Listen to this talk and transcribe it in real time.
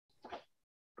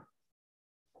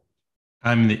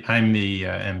I'm the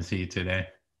MC today.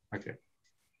 Okay.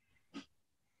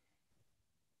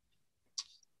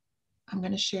 I'm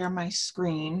going to share my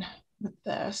screen with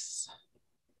this.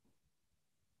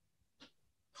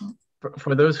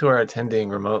 For those who are attending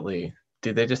remotely,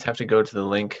 do they just have to go to the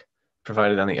link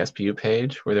provided on the SPU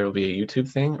page where there will be a YouTube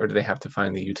thing, or do they have to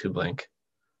find the YouTube link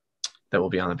that will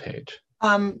be on the page?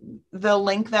 The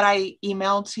link that I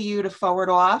emailed to you to forward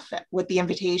off with the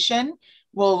invitation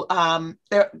will,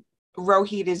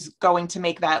 Rohit is going to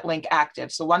make that link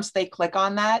active. So once they click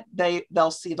on that,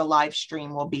 they'll see the live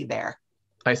stream will be there.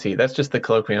 I see. That's just the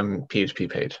Colloquium PHP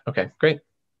page. Okay, great.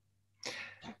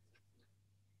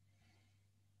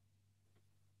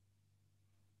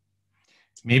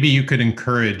 Maybe you could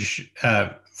encourage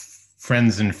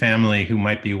friends and family who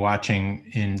might be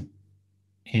watching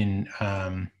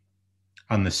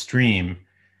on the stream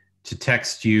to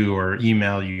text you or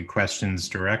email you questions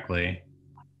directly.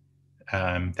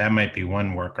 That might be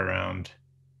one workaround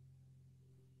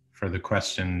for the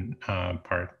question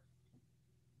part.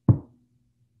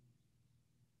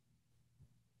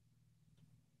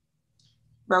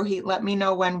 Rohit, let me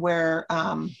know when we're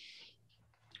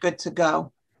good to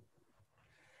go.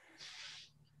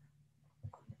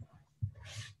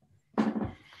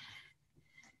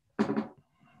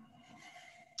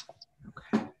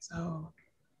 Okay, so.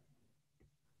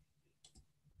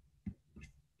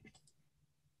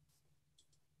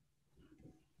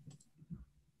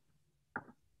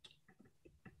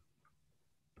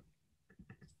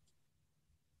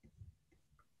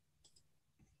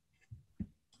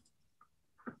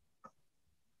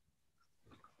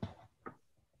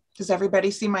 Does everybody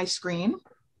see my screen?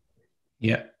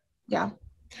 Yeah. Yeah.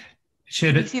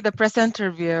 Should you see the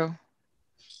presenter view?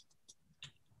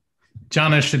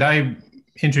 Jana, should I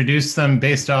introduce them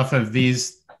based off of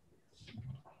these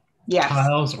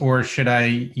tiles, or should I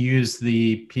use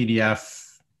the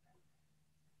PDF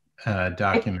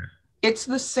document? It's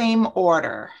the same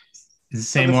order. It's the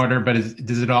same order, but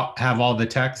does it all have all the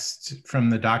text from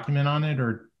the document on it,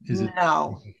 or is it?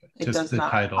 No. Just it does the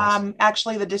not. titles.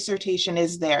 Actually, the dissertation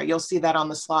is there. You'll see that on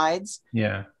the slides.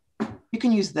 Yeah. You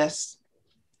can use this.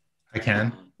 I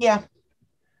can? Yeah.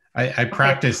 I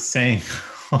practiced saying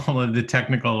all of the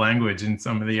technical language in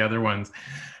some of the other ones.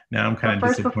 Now I'm kind of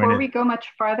disappointed. Before we go much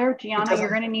farther, Gianna, you're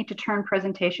going to need to turn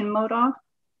presentation mode off.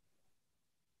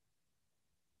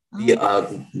 Yeah,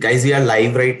 guys, we are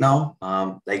live right now.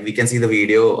 Like we can see the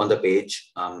video on the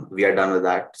page. We are done with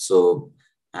that. So,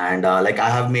 and like I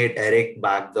have made Eric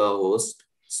back the host.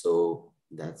 So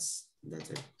that's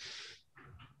it.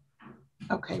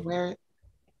 Okay, where?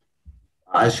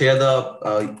 I'll share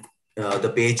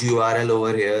the page URL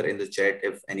over here in the chat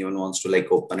if anyone wants to like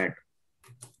open it.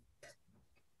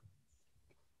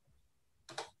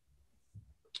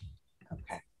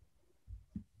 Okay.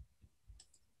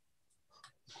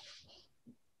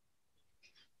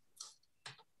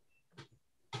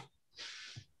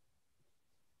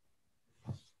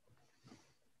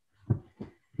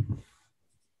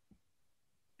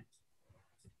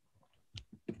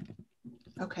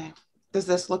 Okay. Does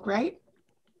this look right?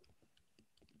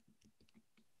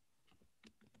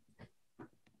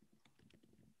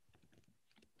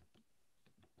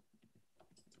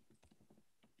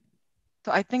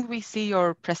 So I think we see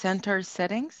your presenter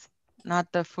settings,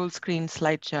 not the full screen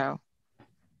slideshow.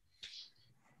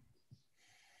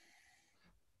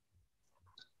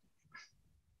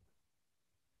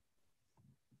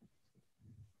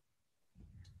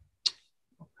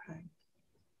 Okay.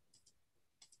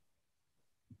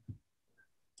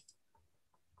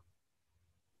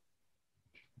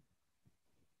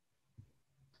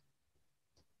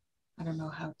 I don't know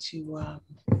how to.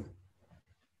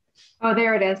 Oh,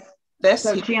 there it is. This?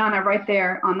 So Gianna, right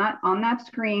there on that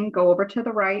screen, go over to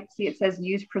the right. See, it says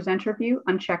use presenter view.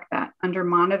 Uncheck that under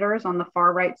monitors on the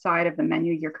far right side of the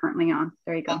menu you're currently on.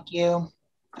 There you go. Thank you.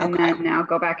 And okay. then now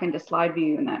go back into slide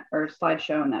view and that, or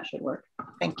slideshow, and that should work.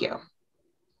 Thank you.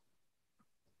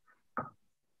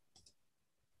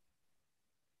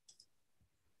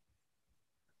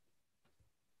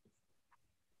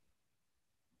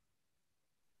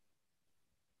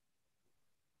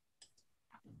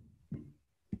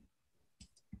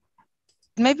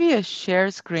 Maybe a share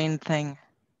screen thing.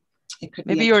 It could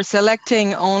Maybe be you're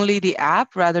selecting only the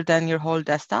app rather than your whole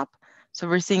desktop. So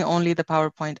we're seeing only the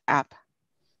PowerPoint app.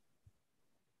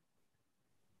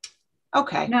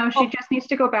 Okay. No, she just needs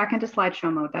to go back into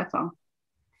slideshow mode. That's all.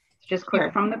 Just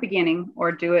click from the beginning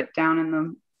or do it down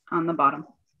in on the bottom.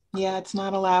 Yeah, it's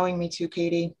not allowing me to,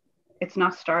 Katie. It's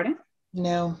not starting?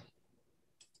 No.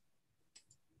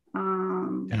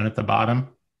 Down at the bottom?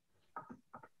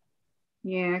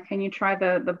 Yeah, can you try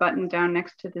the button down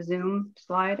next to the Zoom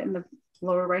slide in the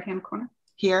lower right-hand corner?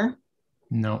 Here?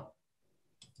 No.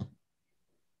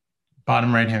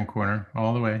 Bottom right-hand corner,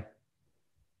 all the way.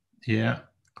 Yeah,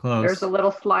 close. There's a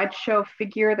little slideshow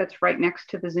figure that's right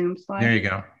next to the Zoom slide. There you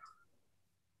go.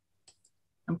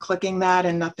 I'm clicking that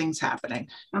and nothing's happening.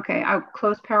 Okay, I'll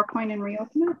close PowerPoint and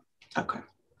reopen it. Okay.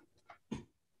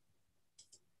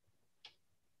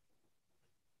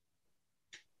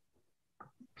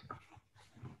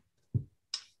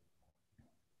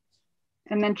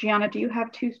 And then Gianna, do you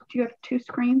have two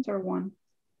screens or one?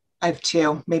 I have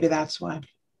two. Maybe that's why.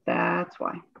 That's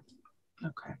why.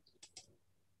 Okay.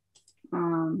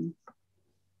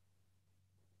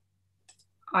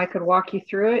 I could walk you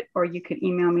through it, or you could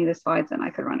email me the slides and I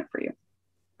could run it for you.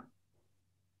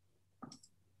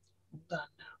 Done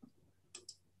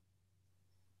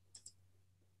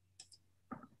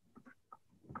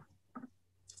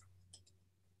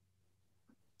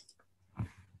now.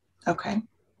 Okay.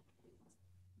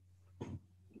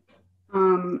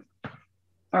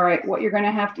 All right, what you're going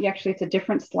to have to, actually, it's a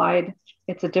different slide.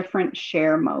 It's a different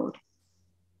share mode.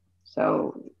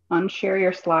 So unshare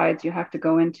your slides. You have to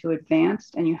go into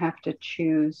advanced and you have to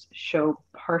choose show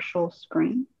partial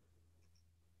screen.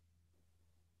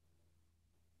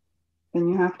 Then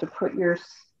you have to put your,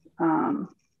 and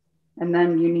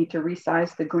then you need to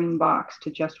resize the green box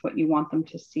to just what you want them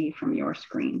to see from your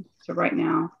screen. So right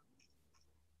now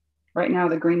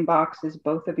the green box is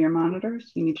both of your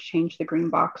monitors. You need to change the green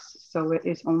box so it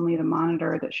is only the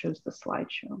monitor that shows the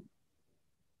slideshow.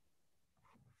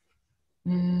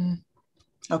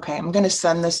 Okay, I'm going to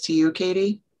send this to you,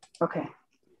 Katie. Okay.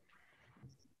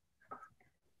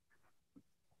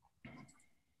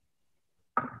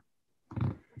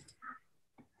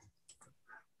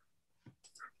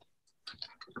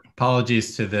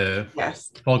 Apologies to the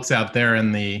folks out there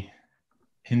in the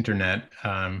internet.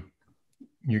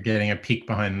 You're getting a peek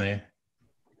behind the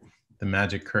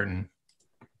magic curtain.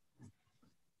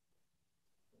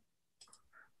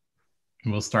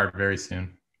 We'll start very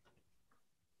soon.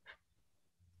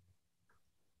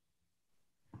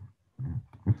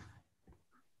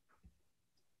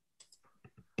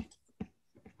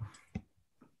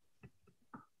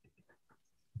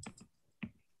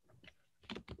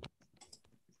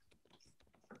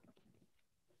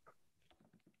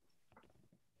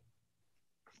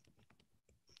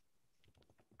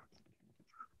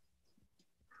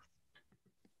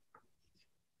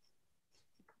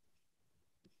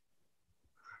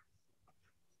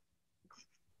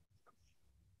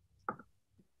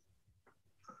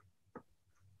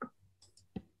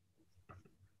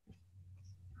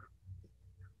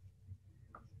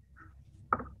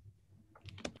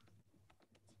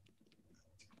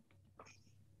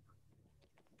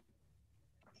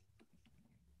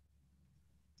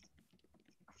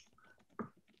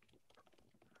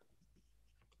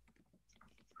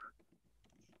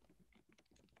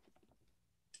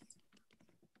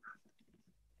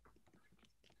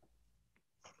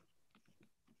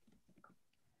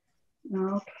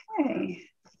 Okay.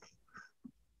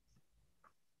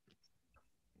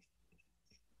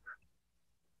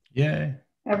 Yay.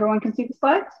 Everyone can see the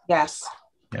slides? Yes.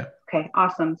 Yeah. Okay,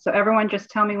 awesome. So everyone just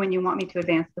tell me when you want me to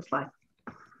advance the slide.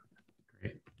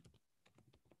 Great.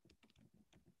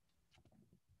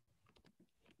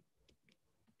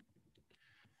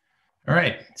 All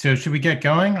right, so should we get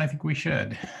going? I think we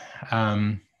should.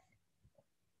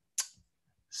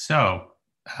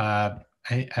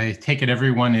 I take it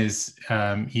everyone is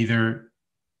either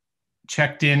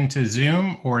checked into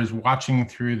Zoom or is watching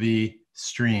through the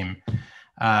stream.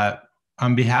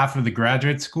 On behalf of the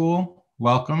graduate school,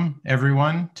 welcome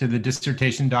everyone to the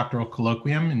Dissertation Doctoral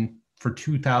Colloquium for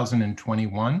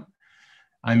 2021.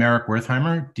 I'm Eric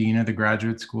Wertheimer, Dean of the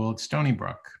Graduate School at Stony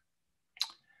Brook.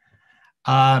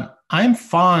 I'm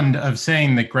fond of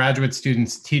saying that graduate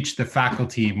students teach the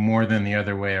faculty more than the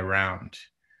other way around.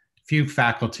 Few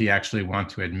faculty actually want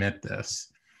to admit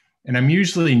this. And I'm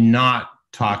usually not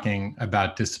talking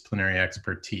about disciplinary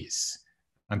expertise.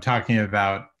 I'm talking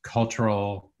about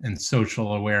cultural and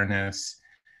social awareness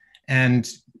and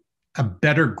a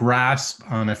better grasp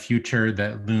on a future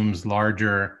that looms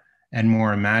larger and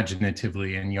more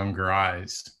imaginatively in younger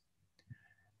eyes.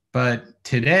 But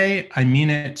today, I mean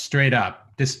it straight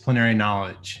up, disciplinary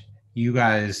knowledge. You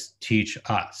guys teach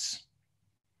us.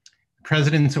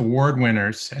 President's Award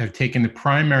winners have taken the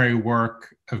primary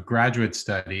work of graduate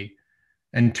study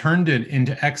and turned it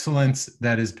into excellence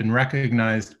that has been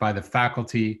recognized by the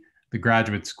faculty, the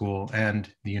graduate school, and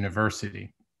the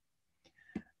university.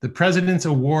 The President's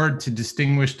Award to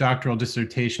distinguished doctoral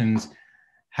dissertations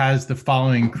has the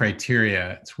following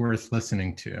criteria. It's worth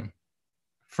listening to.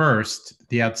 First,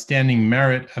 the outstanding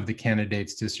merit of the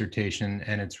candidate's dissertation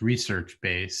and its research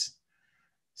base.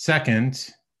 Second,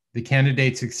 the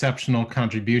candidate's exceptional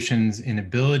contributions in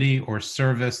ability or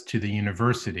service to the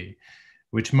university,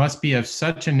 which must be of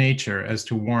such a nature as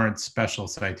to warrant special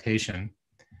citation.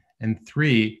 And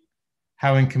three,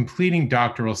 how in completing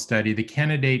doctoral study, the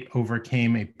candidate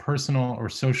overcame a personal or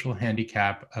social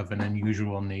handicap of an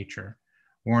unusual nature,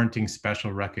 warranting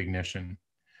special recognition.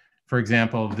 For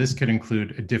example, this could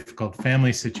include a difficult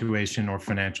family situation or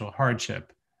financial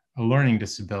hardship, a learning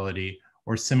disability,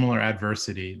 or similar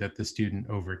adversity that the student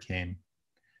overcame.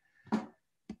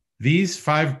 These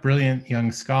 5 brilliant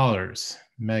young scholars,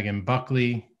 Megan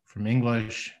Buckley from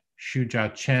English,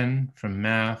 Shuja Chen from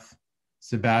math,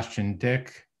 Sebastian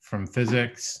Dick from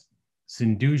physics,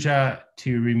 Sindhuja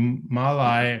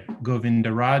Tirumalai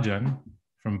Govindarajan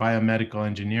from biomedical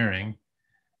engineering,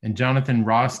 and Jonathan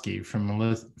Roski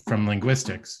from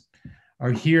linguistics,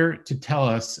 are here to tell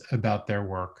us about their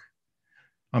work.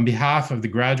 On behalf of the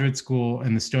graduate school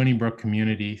and the Stony Brook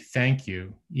community, thank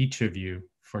you, each of you,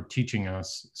 for teaching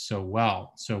us so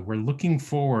well. So we're looking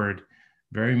forward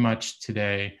very much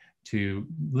today to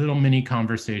little mini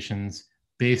conversations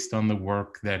based on the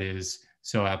work that is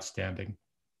so outstanding.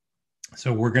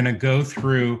 So we're going to go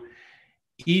through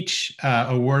each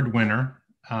award winner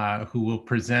who will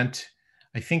present,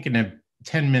 I think, in a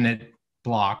 10-minute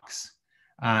blocks.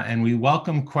 And we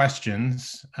welcome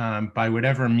questions by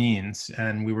whatever means.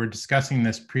 And we were discussing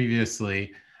this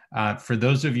previously. For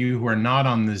those of you who are not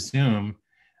on the Zoom,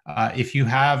 if you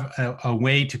have a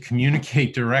way to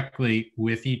communicate directly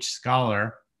with each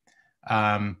scholar,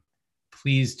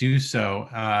 please do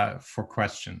so for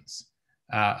questions.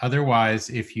 Otherwise,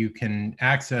 if you can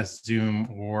access Zoom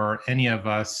or any of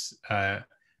us,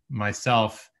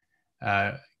 myself,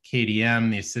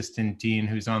 KDM, the assistant dean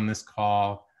who's on this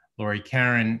call, Lori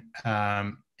Karen,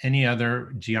 any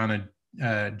other, Gianna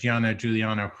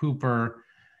Giuliano Hooper,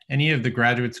 any of the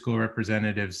graduate school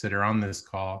representatives that are on this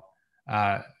call,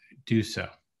 do so.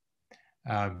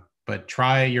 But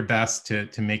try your best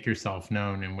to make yourself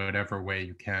known in whatever way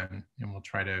you can, and we'll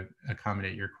try to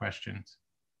accommodate your questions.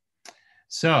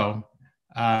 So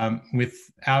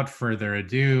without further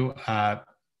ado,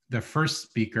 the first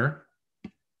speaker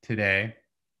today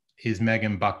is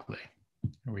Megan Buckley.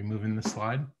 Are we moving the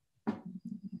slide?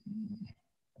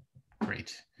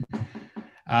 Great.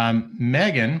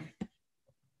 Megan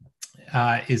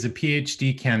is a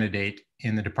PhD candidate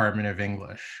in the Department of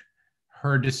English.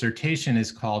 Her dissertation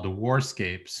is called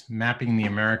Warscapes, Mapping the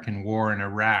American War in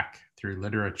Iraq Through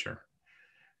Literature.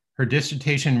 Her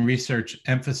dissertation research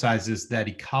emphasizes that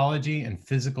ecology and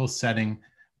physical setting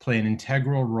play an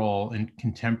integral role in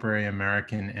contemporary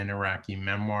American and Iraqi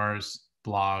memoirs,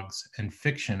 blogs, and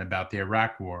fiction about the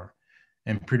Iraq War,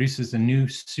 and produces a new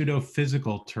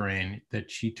pseudo-physical terrain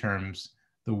that she terms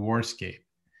the warscape.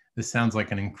 This sounds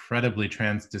like an incredibly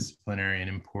transdisciplinary and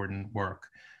important work.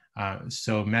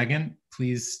 So Megan,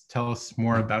 please tell us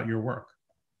more about your work.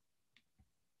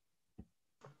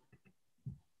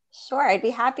 Sure, I'd be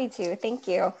happy to. Thank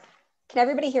you. Can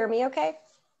everybody hear me okay?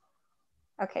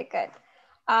 Okay, good.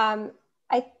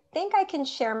 I think I can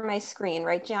share my screen,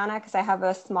 right, Gianna? Because I have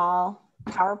a small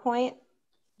PowerPoint.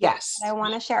 Yes. I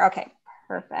want to share. Okay,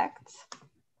 perfect.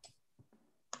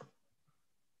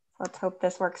 Let's hope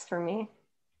this works for me.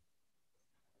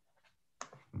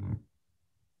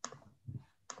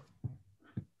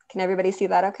 Can everybody see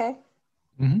that okay?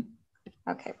 Mm-hmm.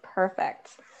 Okay,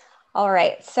 perfect. All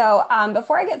right, so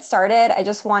before I get started, I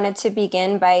just wanted to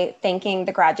begin by thanking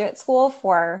the graduate school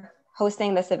for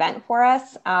hosting this event for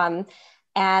us. And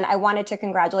I wanted to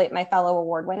congratulate my fellow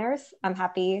award winners. I'm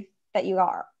happy that you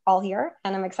are all here,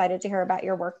 and I'm excited to hear about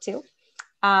your work too.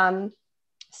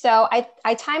 So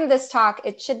I timed this talk.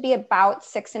 It should be about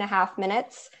 6.5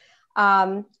 minutes.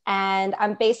 And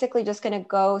I'm basically just going to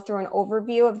go through an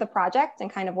overview of the project and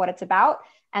kind of what it's about,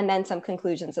 and then some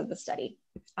conclusions of the study.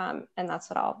 And that's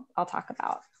what I'll talk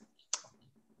about.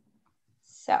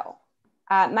 So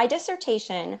my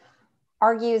dissertation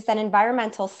argues that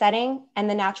environmental setting and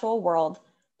the natural world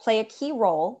play a key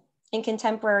role in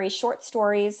contemporary short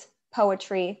stories,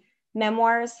 poetry,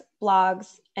 memoirs,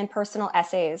 blogs, and personal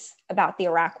essays about the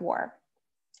Iraq War.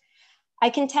 I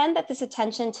contend that this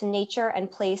attention to nature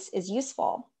and place is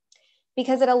useful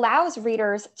because it allows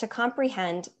readers to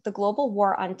comprehend the global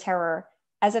war on terror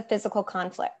as a physical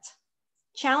conflict,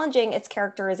 challenging its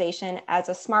characterization as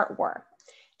a smart war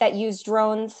that used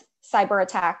drones, cyber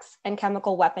attacks, and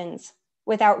chemical weapons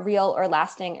without real or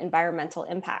lasting environmental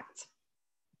impact.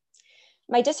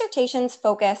 My dissertation's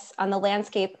focus on the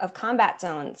landscape of combat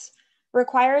zones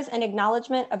requires an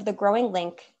acknowledgement of the growing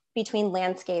link between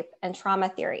landscape and trauma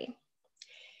theory.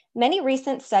 Many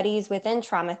recent studies within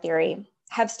trauma theory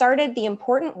have started the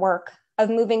important work of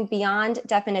moving beyond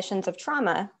definitions of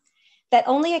trauma that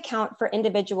only account for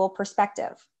individual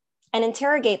perspective and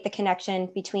interrogate the connection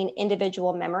between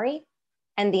individual memory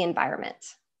and the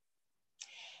environment.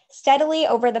 Steadily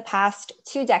over the past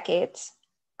 2 decades,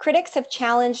 critics have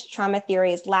challenged trauma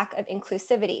theory's lack of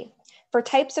inclusivity for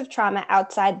types of trauma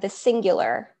outside the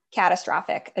singular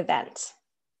catastrophic event,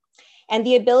 and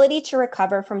the ability to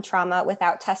recover from trauma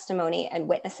without testimony and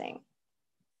witnessing.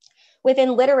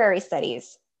 Within literary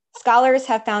studies, scholars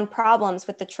have found problems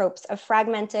with the tropes of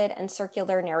fragmented and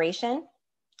circular narration,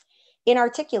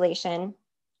 inarticulation,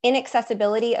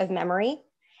 inaccessibility of memory,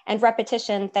 and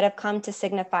repetition that have come to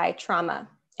signify trauma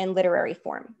in literary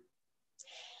form.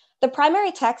 The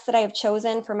primary text that I have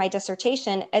chosen for my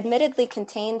dissertation admittedly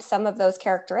contained some of those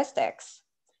characteristics,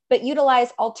 but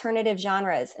utilize alternative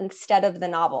genres instead of the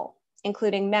novel,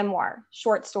 including memoir,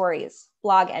 short stories,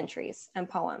 blog entries, and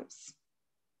poems.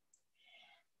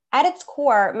 At its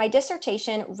core, my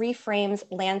dissertation reframes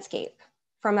landscape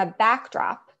from a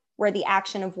backdrop where the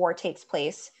action of war takes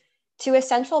place to a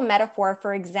central metaphor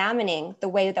for examining the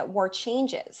way that war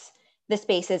changes the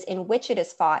spaces in which it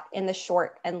is fought in the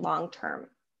short and long term.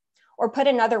 Or put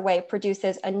another way,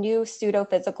 produces a new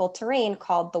pseudo-physical terrain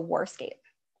called the warscape.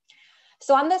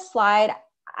 So on this slide,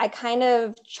 I kind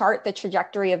of chart the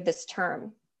trajectory of this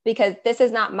term because this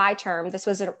is not my term. This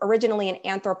was originally an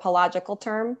anthropological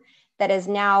term that has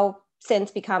now since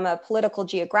become a political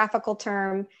geographical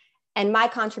term. And my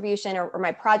contribution or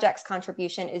my project's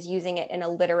contribution is using it in a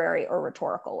literary or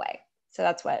rhetorical way. So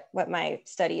that's what my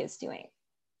study is doing.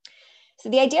 So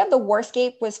the idea of the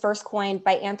warscape was first coined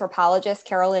by anthropologist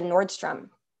Carolyn Nordstrom,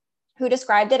 who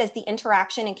described it as the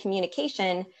interaction and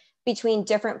communication between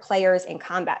different players in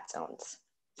combat zones,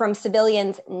 from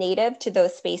civilians native to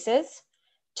those spaces,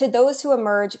 to those who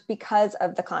emerge because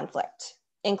of the conflict,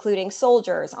 including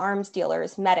soldiers, arms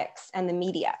dealers, medics, and the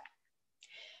media.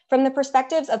 From the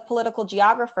perspectives of political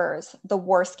geographers, the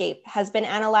warscape has been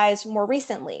analyzed more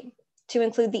recently to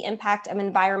include the impact of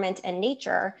environment and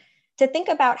nature, to think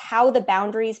about how the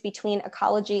boundaries between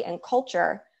ecology and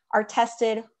culture are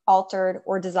tested, altered,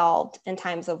 or dissolved in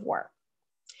times of war.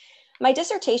 My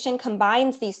dissertation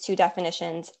combines these two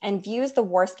definitions and views the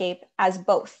warscape as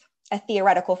both a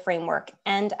theoretical framework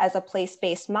and as a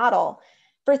place-based model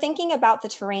for thinking about the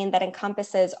terrain that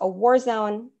encompasses a war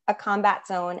zone, a combat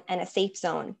zone, and a safe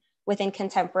zone within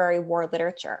contemporary war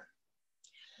literature.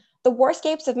 The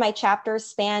warscapes of my chapters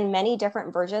span many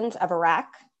different versions of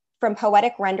Iraq, from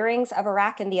poetic renderings of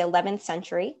Iraq in the 11th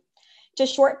century, to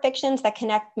short fictions that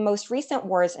connect the most recent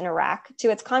wars in Iraq to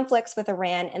its conflicts with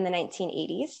Iran in the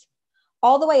 1980s,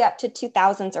 all the way up to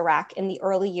 2000s Iraq in the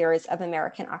early years of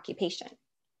American occupation.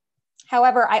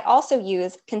 However, I also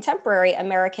use contemporary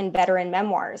American veteran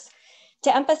memoirs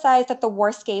to emphasize that the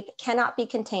warscape cannot be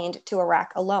contained to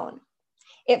Iraq alone.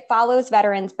 It follows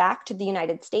veterans back to the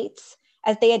United States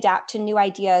as they adapt to new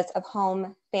ideas of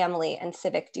home, family, and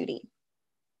civic duty.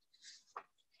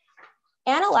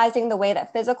 Analyzing the way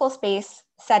that physical space,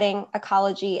 setting,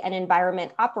 ecology, and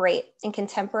environment operate in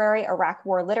contemporary Iraq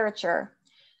war literature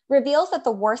reveals that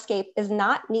the warscape is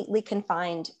not neatly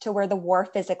confined to where the war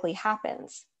physically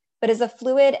happens, but is a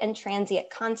fluid and transient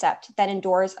concept that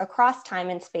endures across time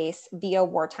and space via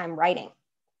wartime writing.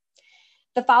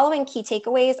 The following key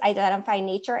takeaways identify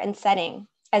nature and setting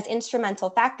as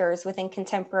instrumental factors within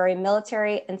contemporary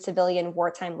military and civilian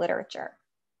wartime literature.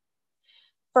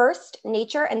 First,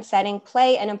 nature and setting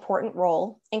play an important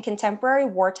role in contemporary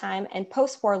wartime and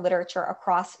post-war literature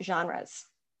across genres.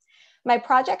 My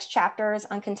project's chapters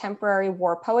on contemporary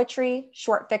war poetry,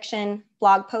 short fiction,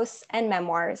 blog posts, and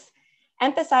memoirs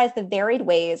emphasize the varied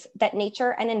ways that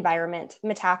nature and environment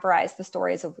metaphorize the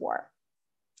stories of war.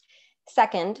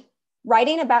 Second,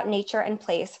 writing about nature and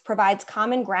place provides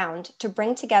common ground to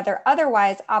bring together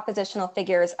otherwise oppositional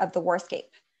figures of the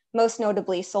warscape, most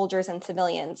notably soldiers and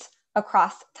civilians,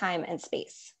 across time and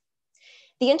space.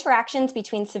 The interactions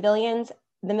between civilians,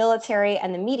 the military,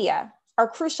 and the media are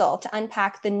crucial to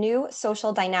unpack the new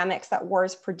social dynamics that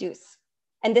wars produce.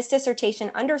 And this dissertation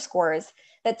underscores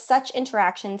that such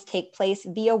interactions take place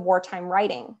via wartime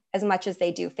writing as much as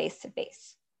they do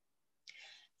face-to-face.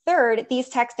 Third, these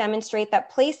texts demonstrate that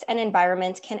place and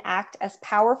environment can act as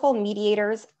powerful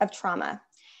mediators of trauma,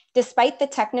 despite the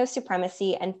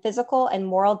techno-supremacy and physical and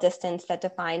moral distance that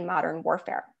define modern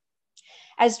warfare.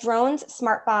 As drones,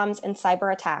 smart bombs, and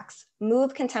cyber attacks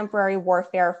move contemporary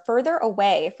warfare further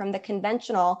away from the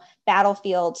conventional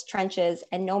battlefields, trenches,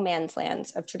 and no man's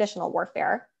lands of traditional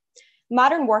warfare,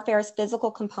 modern warfare's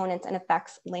physical components and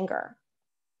effects linger.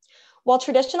 While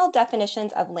traditional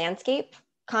definitions of landscape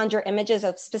conjure images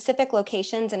of specific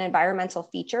locations and environmental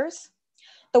features,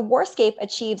 the warscape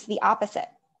achieves the opposite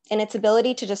in its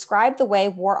ability to describe the way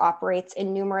war operates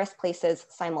in numerous places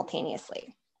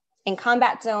simultaneously, in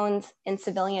combat zones, in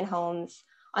civilian homes,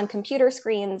 on computer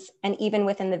screens, and even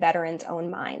within the veteran's own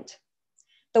mind.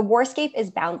 The warscape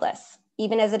is boundless,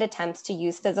 even as it attempts to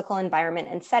use physical environment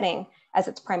and setting as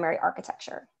its primary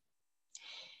architecture.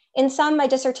 In sum, my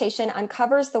dissertation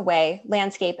uncovers the way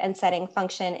landscape and setting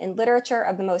function in literature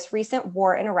of the most recent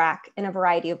war in Iraq in a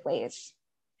variety of ways.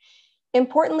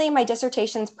 Importantly, my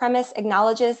dissertation's premise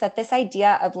acknowledges that this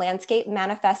idea of landscape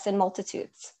manifests in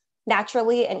multitudes,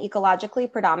 naturally and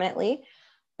ecologically predominantly,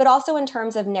 but also in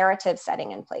terms of narrative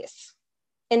setting in place.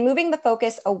 In moving the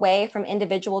focus away from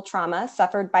individual trauma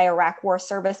suffered by Iraq War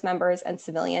service members and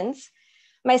civilians,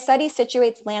 my study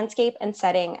situates landscape and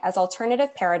setting as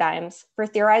alternative paradigms for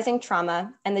theorizing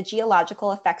trauma and the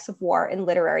geological effects of war in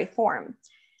literary form,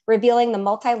 revealing the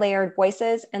multi-layered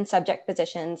voices and subject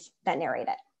positions that narrate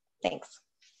it. Thanks.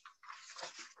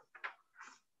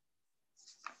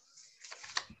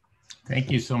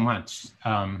 Thank you so much.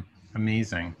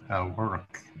 Amazing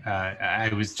work.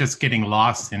 I was just getting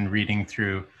lost in reading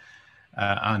through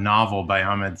a novel by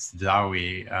Ahmed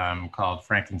Sadawi called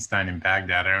Frankenstein in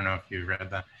Baghdad. I don't know if you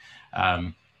read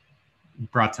that.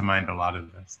 Brought to mind a lot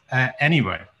of this.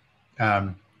 Anyway,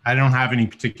 I don't have any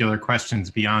particular questions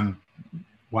beyond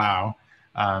wow.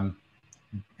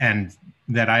 And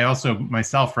that I also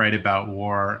myself write about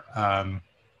war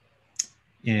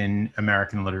in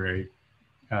American literary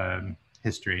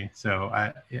history. So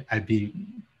I'd be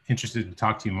interested to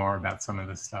talk to you more about some of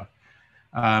this stuff,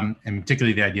 and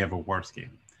particularly the idea of a warscape.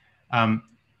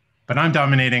 But I'm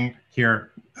dominating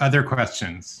here. Other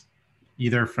questions,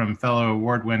 either from fellow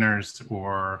award winners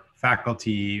or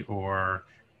faculty or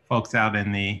folks out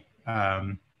in the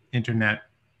internet.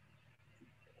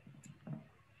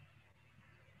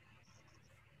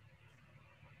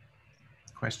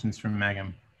 Questions from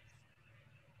Megan.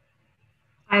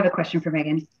 I have a question for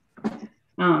Megan.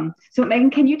 So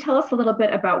Megan, can you tell us a little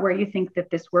bit about where you think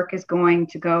that this work is going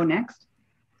to go next?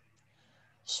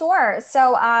 Sure.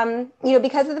 So,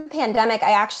 because of the pandemic,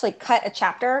 I actually cut a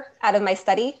chapter out of my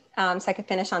study so I could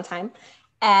finish on time.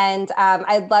 And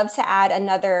I'd love to add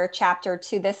another chapter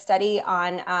to this study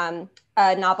on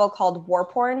a novel called War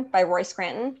Porn by Roy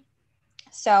Scranton.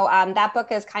 So that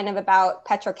book is kind of about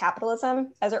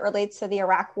petrocapitalism as it relates to the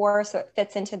Iraq War. So it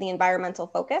fits into the environmental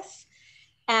focus.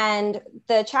 And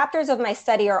the chapters of my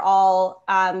study are all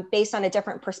based on a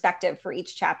different perspective for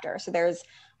each chapter. So there's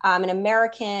an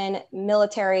American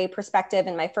military perspective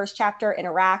in my first chapter in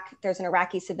Iraq. There's an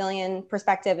Iraqi civilian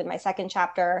perspective in my second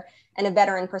chapter, and a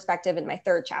veteran perspective in my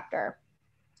third chapter.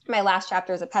 My last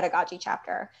chapter is a pedagogy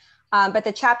chapter. But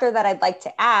the chapter that I'd like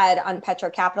to add on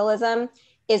petrocapitalism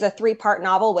is a 3-part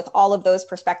novel with all of those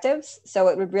perspectives. So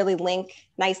it would really link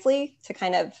nicely to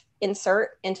kind of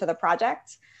insert into the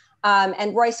project.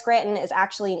 And Roy Scranton is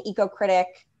actually an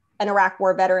eco-critic, an Iraq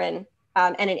War veteran,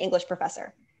 and an English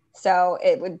professor. So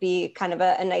it would be kind of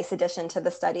a nice addition to the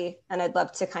study. And I'd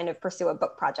love to kind of pursue a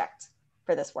book project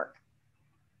for this work.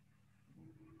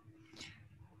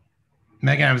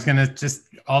 Megan, I was going to just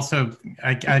also,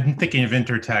 I'm thinking of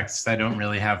intertext. I don't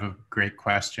really have a great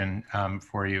question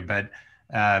for you, but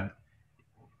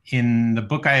in the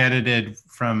book I edited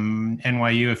from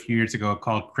NYU a few years ago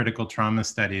called Critical Trauma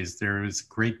Studies, there was a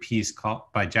great piece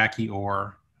by Jackie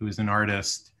Orr, who is an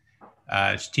artist.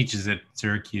 She teaches at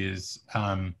Syracuse,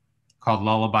 called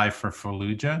Lullaby for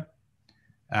Fallujah,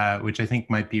 which I think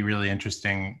might be really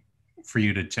interesting for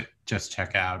you to just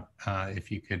check out if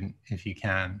you can.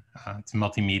 It's a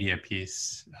multimedia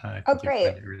piece. I think great.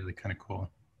 It's really kind of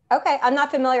cool. Okay, I'm not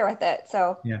familiar with it,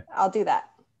 so yeah, I'll do that.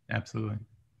 Absolutely.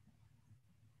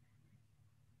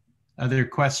 Other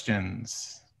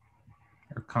questions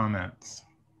or comments?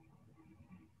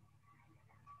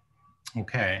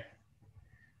 Okay,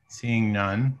 seeing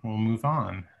none, we'll move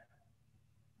on.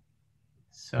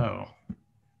 So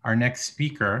our next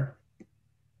speaker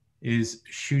is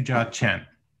Shuja Chen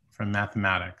from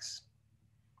mathematics.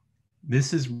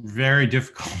 This is very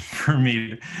difficult for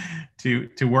me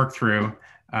to work through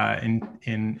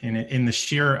in the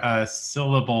sheer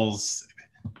syllables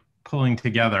pulling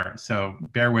together, so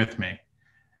bear with me.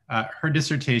 Her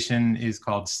dissertation is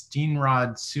called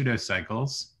Steenrod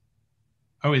Pseudocycles.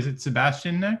 Oh, is it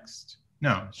Sebastian next?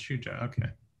 No, Shuja, okay.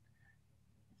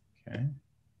 Okay.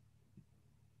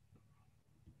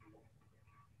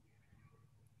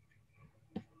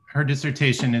 Her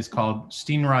dissertation is called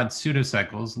Steenrod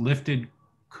Pseudocycles, Lifted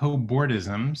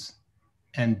Cobordisms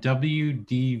and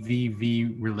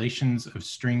WDVV Relations of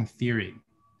String Theory.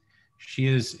 She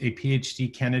is a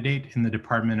PhD candidate in the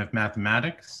Department of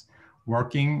Mathematics,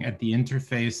 working at the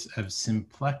interface of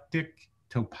symplectic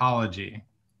topology.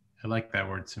 I like that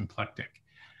word, symplectic.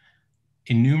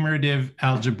 Enumerative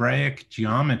algebraic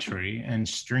geometry and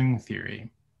string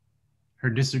theory.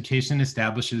 Her dissertation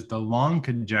establishes the long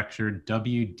conjectured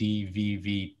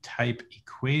WDVV type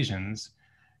equations,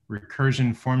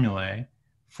 recursion formulae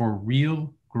for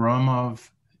real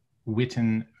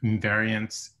Gromov-Witten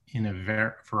invariants in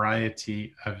a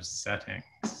variety of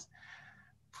settings.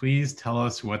 Please tell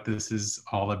us what this is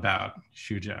all about,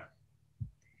 Shuja.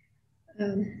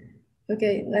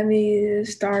 Okay, let me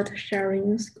start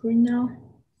sharing screen now.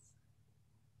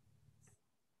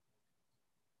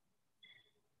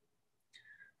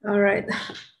 All right.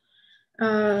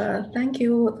 Thank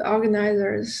you, the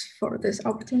organizers, for this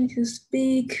opportunity to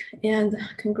speak, and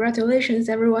congratulations,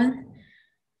 everyone.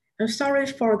 I'm sorry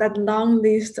for that long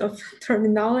list of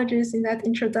terminologies in that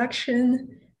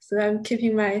introduction, so I'm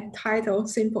keeping my title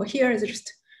simple. Here is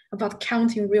just about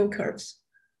counting real curves.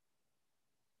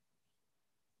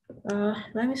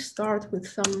 Let me start with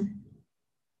some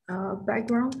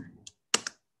background.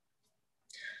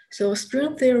 So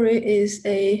string theory is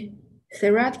a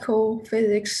theoretical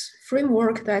physics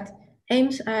framework that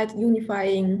aims at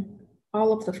unifying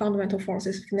all of the fundamental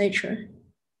forces of nature.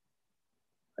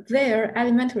 There,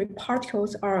 elementary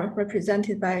particles are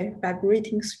represented by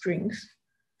vibrating strings.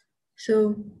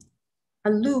 So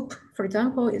a loop, for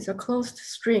example, is a closed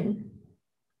string.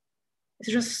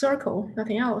 It's just a circle,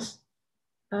 nothing else.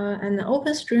 And an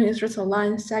open string is just a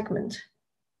line segment.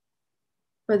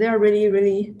 But they are really,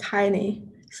 really tiny.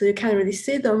 So you can't really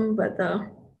see them, but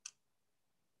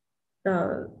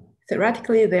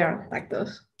theoretically, they are like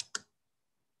this.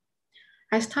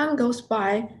 As time goes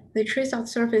by, they trace out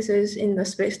surfaces in the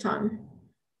space-time.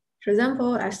 For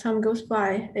example, as time goes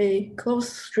by, a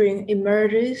closed string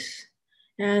emerges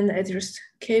and it just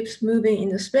keeps moving in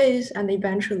the space and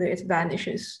eventually it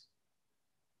vanishes.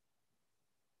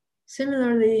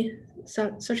 Similarly,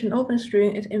 such an open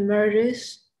string, it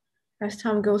emerges. As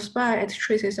time goes by, it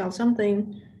traces out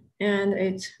something and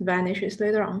it vanishes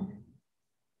later on.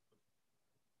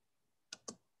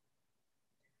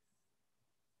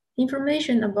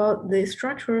 Information about the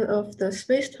structure of the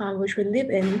space-time which we live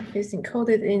in is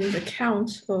encoded in the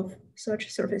count of such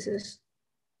surfaces.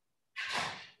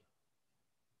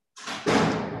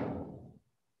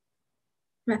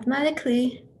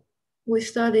 Mathematically, we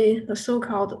study the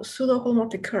so-called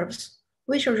pseudo-holomorphic curves,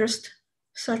 which are just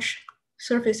such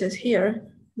surfaces here.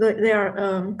 They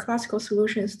are classical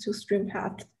solutions to stream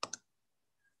paths.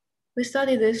 We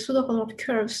study the pseudo-holomorphic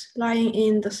curves lying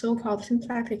in the so-called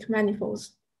symplectic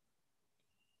manifolds.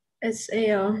 This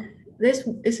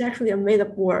is actually a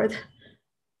made-up word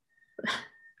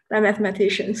by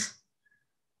mathematicians.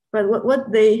 But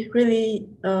what they really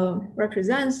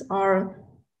represents are,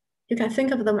 you can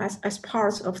think of them as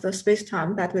parts of the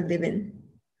space-time that we live in.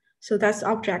 So that's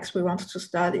objects we want to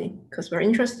study because we're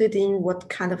interested in what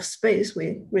kind of space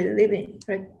we really live in,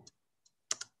 right?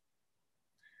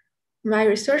 My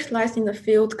research lies in the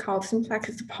field called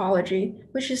symplectic topology,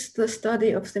 which is the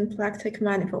study of symplectic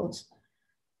manifolds.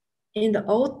 In the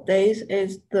old days,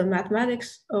 it's the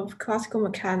mathematics of classical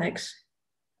mechanics.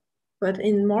 But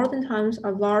in modern times,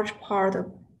 a large part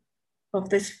of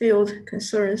this field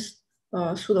concerns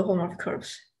pseudo-holomorphic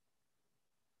curves.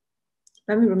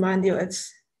 Let me remind you,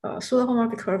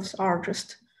 pseudo-holomorphic curves are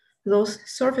just those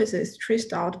surfaces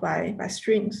traced out by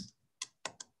strings.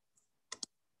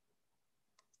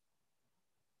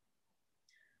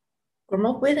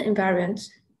 Gromov-Witten invariant,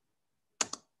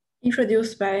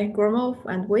 introduced by Gromov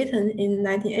and Witten in the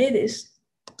 1980s,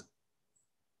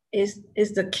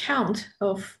 is the count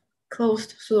of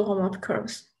closed pseudo-holomorphic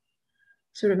curves.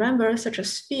 So remember, such a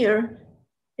sphere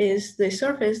is the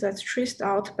surface that's traced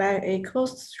out by a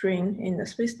closed string in the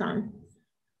spacetime.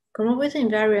 Gromov-Witten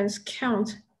invariants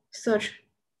count such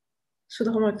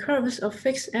pseudo-holomorphic curves of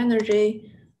fixed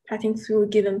energy passing through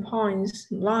given points,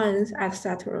 lines,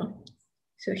 etc.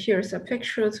 So here's a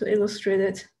picture to illustrate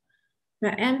it.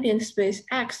 My ambient space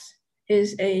X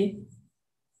is a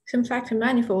symplectic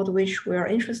manifold which we are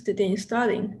interested in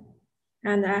studying.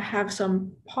 And I have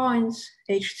some points,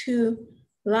 H2,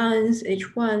 lines,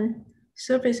 H1,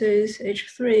 surfaces,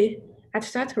 H3,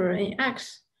 etc. in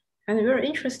X. And we're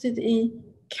interested in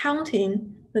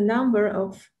counting the number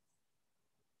of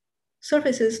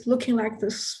surfaces looking like the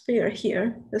sphere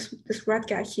here, this red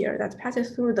guy here that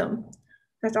passes through them.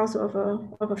 That's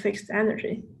also of a fixed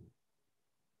energy.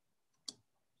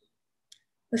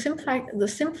 The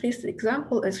simplest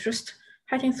example is just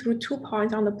passing through 2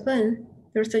 points on the plane.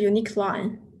 There's a unique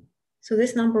line. So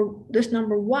this number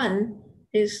 1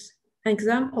 is an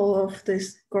example of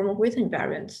this Gromov-Witten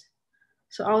invariance.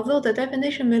 So although the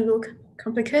definition may look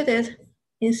complicated,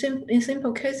 in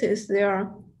simple cases, they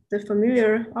are the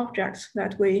familiar objects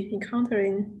that we encounter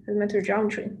in elementary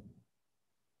geometry.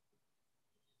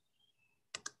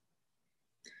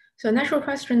 So a natural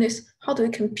question is, how do we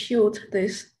compute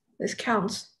these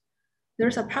counts?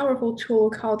 There's a powerful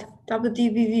tool called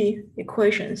WDVV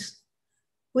equations,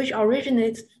 which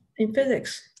originates in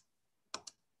physics.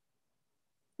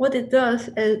 What it does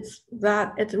is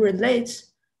that it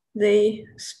relates the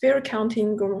sphere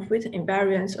counting Gromov-Witten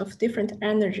invariance of different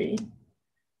energy.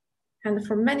 And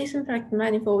for many simplex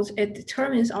manifolds, it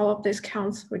determines all of these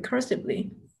counts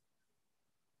recursively.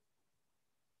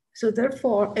 So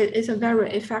therefore, it is a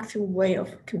very effective way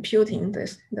of computing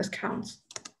these counts.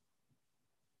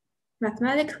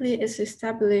 Mathematically, it's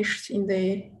established in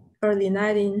the early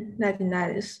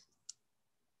 1990s.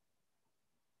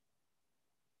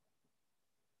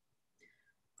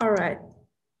 All right,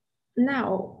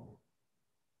 now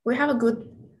we have a good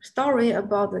story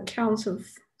about the counts of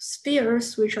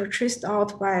spheres which are traced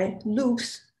out by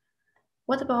loops.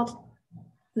 What about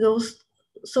those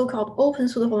so-called open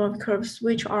pseudo-holomorphic curves,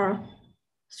 which are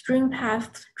string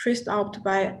paths traced out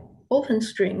by open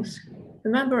strings?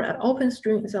 Remember, an open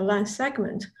string is a line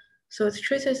segment, so it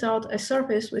traces out a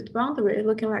surface with boundary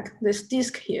looking like this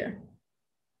disk here.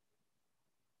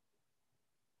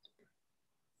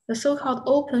 The so-called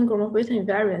open Gromov-Witten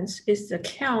invariance is the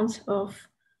count of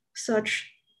such,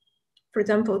 for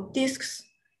example, disks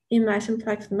in my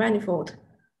simplex manifold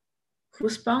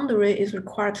whose boundary is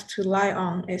required to lie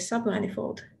on a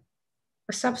submanifold,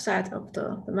 a subset of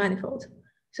the manifold.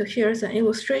 So here's an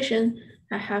illustration.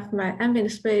 I have my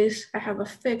ambient space. I have a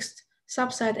fixed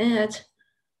subset in it.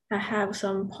 I have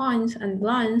some points and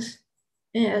lines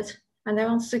in it, and I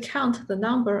want to count the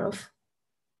number of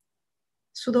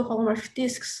pseudo-holomorphic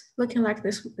disks looking like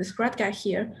this red guy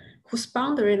here, whose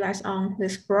boundary lies on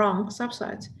this brown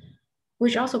subset,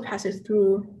 which also passes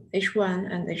through H1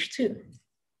 and H2.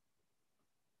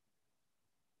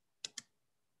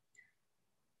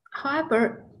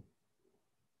 However,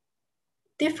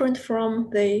 different from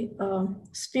the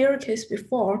sphere case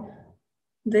before,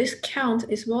 this count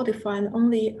is well-defined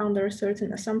only under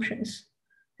certain assumptions.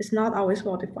 It's not always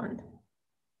well-defined.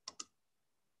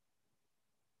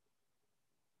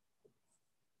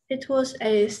 It was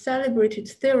a celebrated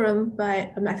theorem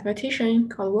by a mathematician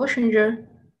called Waschinger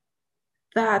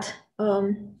that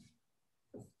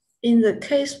in the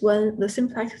case when the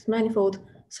simplex manifold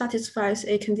satisfies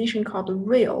a condition called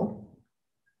real.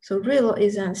 So real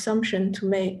is an assumption to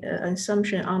make an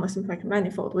assumption on a simplex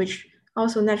manifold, which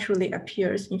also naturally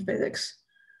appears in physics.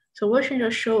 So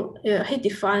Waschinger showed, he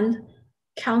defined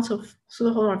counts of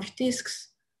pseudo-holomorphic disks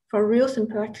for real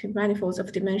simplex manifolds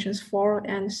of dimensions 4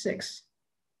 and 6.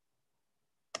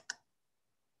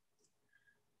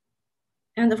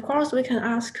 And of course, we can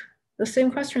ask the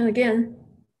same question again.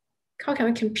 How can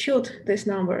we compute these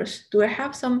numbers? Do I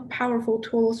have some powerful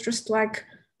tools just like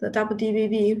the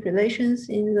WDVV relations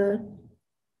in the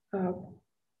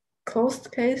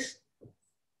closed case?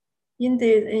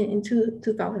 Indeed, in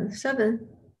 2007,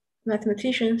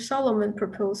 mathematician Solomon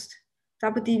proposed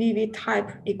WDVV type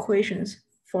equations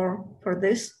for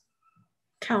this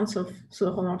counts of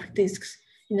pseudo-holomorphic disks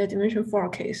in the dimension 4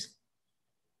 case.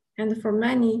 And for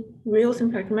many real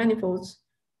simplex manifolds,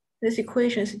 these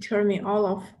equations determine all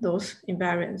of those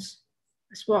invariants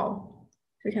as well.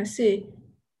 So you can see,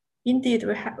 indeed,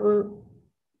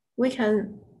 we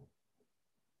can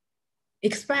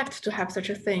expect to have such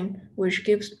a thing, which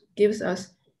gives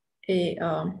us a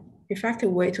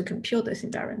effective way to compute this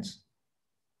invariance.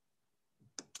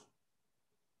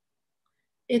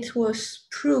 It was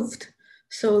proved,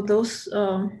 so those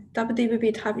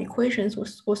WDVB type equations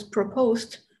was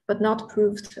proposed, but not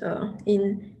proved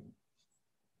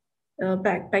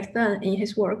back then in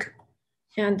his work.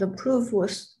 And the proof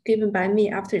was given by me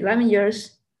after 11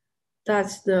 years.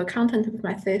 That's the content of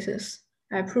my thesis.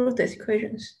 I proved these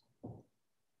equations.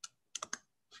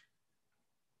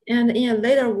 And in a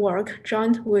later work,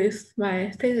 joined with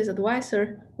my thesis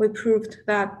advisor, we proved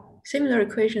that similar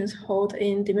equations hold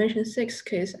in dimension 6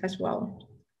 case as well,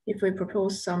 if we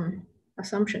propose some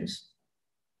assumptions.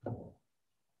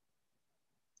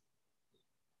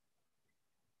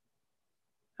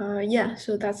 Yeah,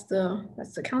 so that's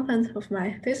the content of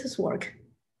my thesis work.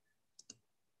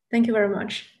 Thank you very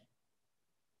much.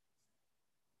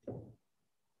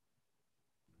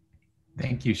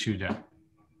 Thank you, Shuja.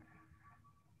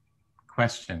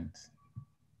 Questions?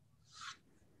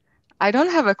 I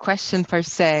don't have a question per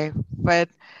se, but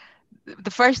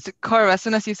the first curve, as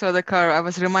soon as you saw the curve, I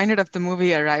was reminded of the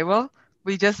movie Arrival,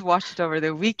 We just watched it over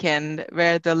the weekend,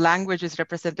 where the language is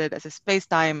represented as a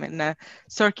space-time in a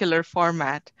circular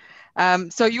format.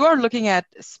 So you are looking at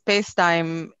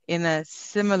space-time in a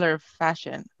similar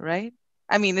fashion, right?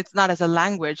 I mean, it's not as a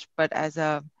language, but as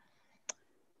a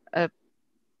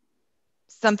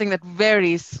something that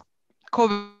varies,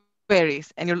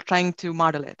 co-varies, and you're trying to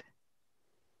model it.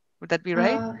 Would that be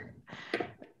right?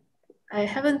 I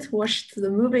haven't watched the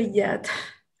movie yet.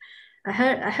 I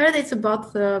heard it's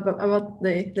about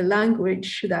the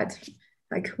language that,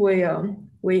 like, we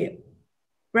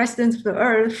residents of the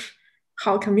Earth,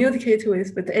 how communicate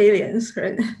with aliens,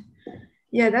 right?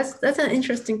 Yeah, that's an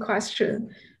interesting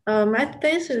question. My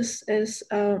thesis is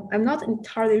I'm not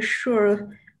entirely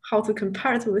sure how to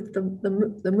compare it with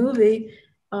the movie.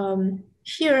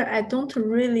 Here, I don't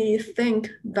really think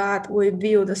that we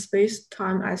view the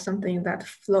space-time as something that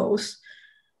flows.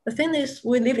 The thing is,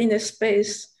 we live in a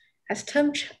space. As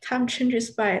time changes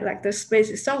by, like, the space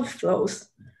itself flows.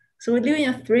 So we live in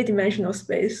a three-dimensional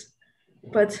space.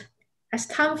 But as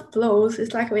time flows,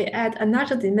 it's like we add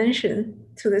another dimension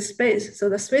to the space. So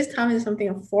the space-time is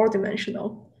something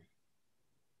four-dimensional.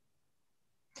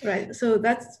 Right, so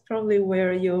that's probably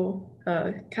where you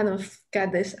kind of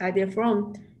get this idea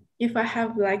from. If I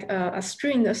have like a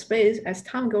string in the space, as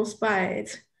time goes by,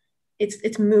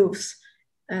 it moves.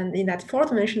 And in that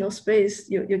four-dimensional space,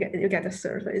 you get a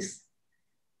surface.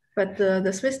 But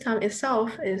the space-time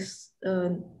itself is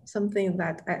something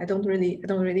that I don't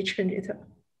really change it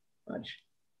much.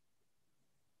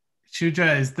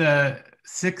 Shuja,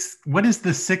 what is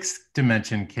the sixth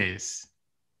dimension case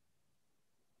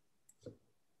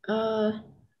that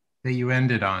you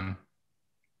ended on?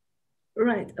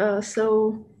 Right.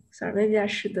 So sorry, maybe I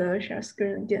should share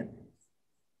screen again.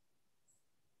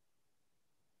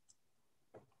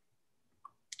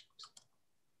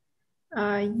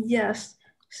 Yes.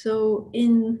 So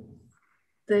in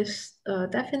this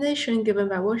definition given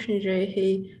by Washington,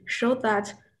 he showed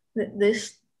that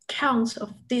these counts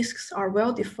of disks are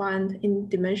well defined in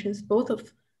dimensions both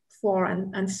of 4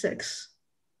 and 6.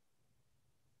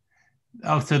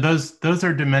 Oh, so those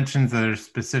are dimensions that are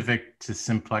specific to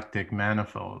symplectic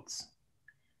manifolds.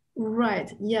 Right.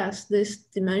 Yes, these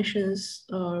dimensions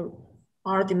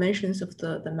are dimensions of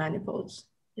the manifolds.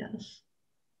 Yes.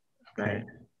 Okay.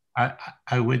 Right.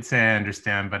 I would say I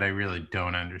understand, but I really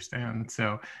don't understand.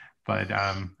 So, but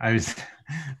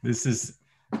this is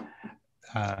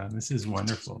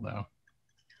wonderful though.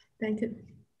 Thank you.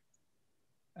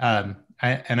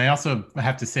 I also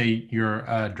have to say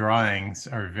your drawings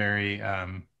are very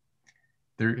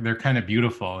they're kind of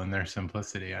beautiful in their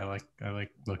simplicity. I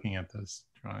like looking at those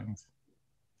drawings.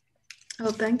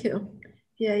 Oh, thank you.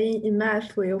 Yeah, in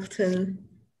math we often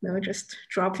just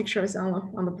draw pictures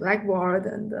on the blackboard,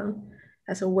 and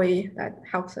as a way that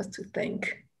helps us to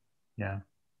think. Yeah,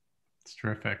 it's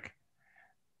terrific.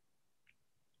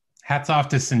 Hats off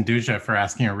to Sindhuja for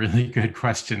asking a really good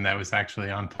question that was actually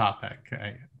on topic.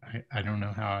 I don't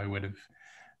know how I would have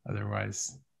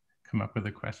otherwise come up with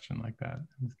a question like that.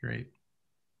 It was great.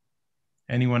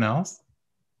 Anyone else?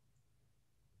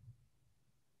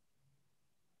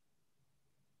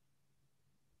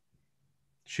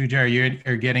 Shuja, are you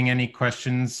getting any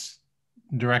questions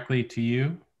directly to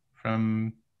you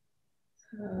from?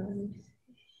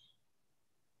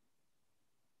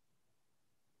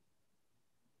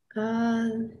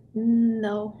 No,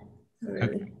 not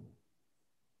really.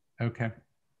 Okay.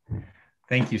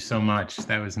 Thank you so much.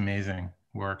 That was amazing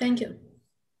work. Thank you.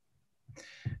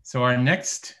 So our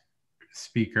next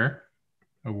speaker,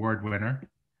 award winner,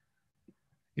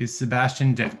 is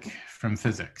Sebastian Dick from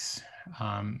physics.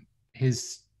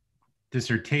 His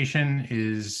dissertation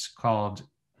is called,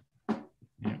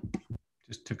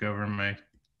 just took over my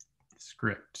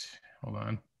script, hold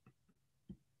on.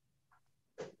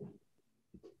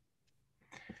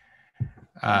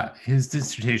 His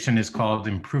dissertation is called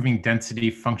Improving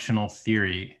Density Functional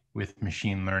Theory with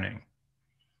Machine Learning.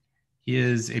 He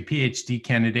is a PhD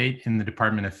candidate in the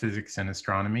Department of Physics and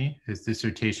Astronomy. His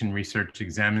dissertation research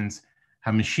examines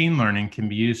how machine learning can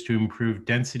be used to improve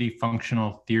density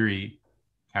functional theory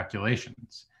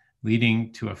calculations,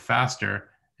 leading to a faster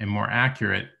and more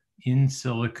accurate in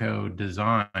silico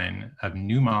design of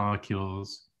new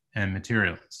molecules and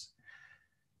materials.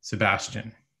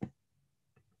 Sebastian.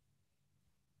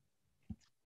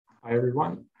 Hi,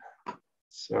 everyone.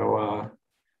 So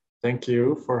thank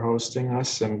you for hosting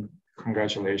us, and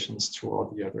congratulations to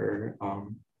all the other,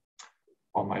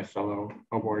 all my fellow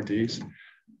awardees.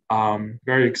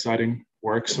 Very exciting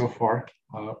work so far,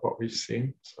 what we've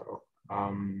seen. So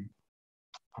I'm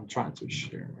trying to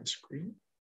share my screen.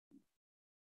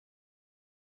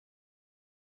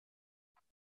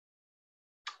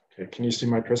 Okay, can you see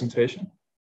my presentation?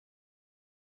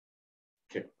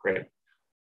 Okay, great.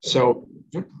 So,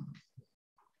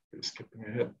 skipping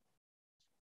ahead.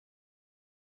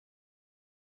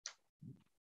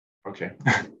 Okay,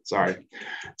 sorry.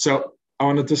 So I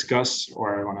want to discuss,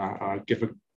 or I want to give a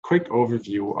quick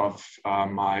overview of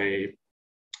my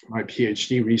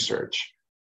PhD research,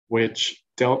 which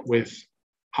dealt with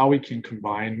how we can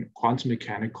combine quantum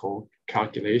mechanical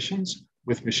calculations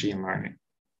with machine learning.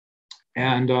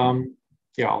 And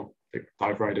yeah, I'll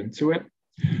dive right into it.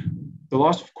 The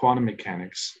laws of quantum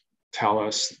mechanics tell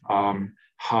us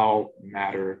how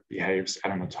matter behaves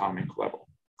at an atomic level.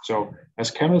 So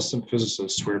as chemists and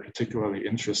physicists, we're particularly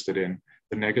interested in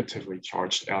the negatively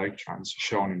charged electrons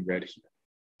shown in red here,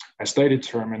 as they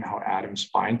determine how atoms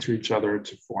bind to each other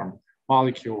to form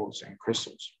molecules and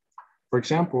crystals. For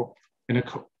example, in a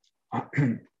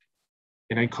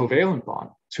covalent bond,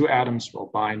 two atoms will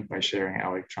bind by sharing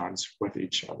electrons with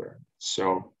each other.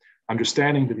 So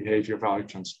understanding the behavior of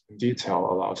electrons in detail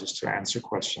allows us to answer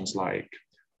questions like,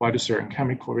 why do certain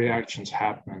chemical reactions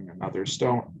happen and others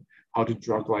don't? How do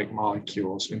drug-like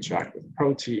molecules interact with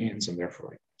proteins and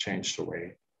therefore change the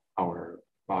way our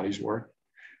bodies work?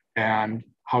 And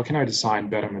how can I design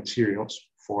better materials,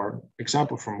 for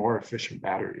example, for more efficient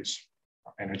batteries,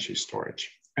 energy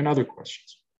storage, and other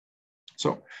questions?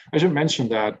 So I should mention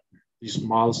that these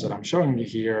models that I'm showing you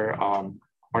here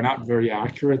are not very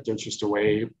accurate. They're just a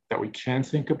way that we can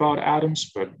think about atoms,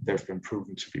 but they've been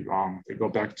proven to be wrong. They go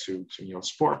back to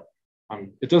Niels Bohr.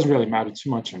 It doesn't really matter too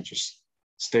much. I'm just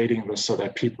stating this so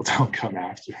that people don't come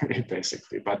after me,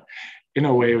 basically. But in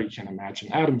a way, we can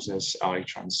imagine atoms as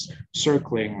electrons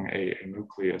circling a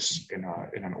nucleus in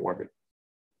an orbit.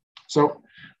 So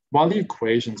while the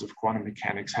equations of quantum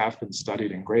mechanics have been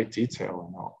studied in great detail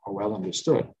and are well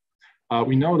understood,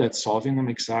 we know that solving them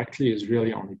exactly is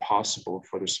really only possible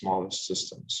for the smallest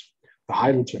systems. The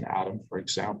hydrogen atom, for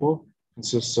example,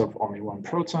 consists of only one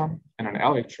proton and an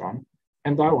electron,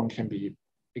 and that one can be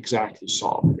exactly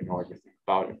solved. We know everything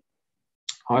about it.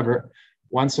 However,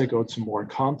 once I go to more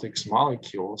complex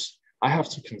molecules, I have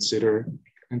to consider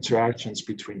interactions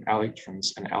between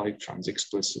electrons and electrons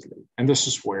explicitly. And this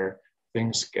is where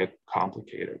things get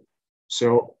complicated.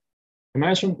 So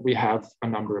imagine we have a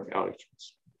number of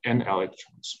electrons, n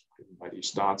electrons, given by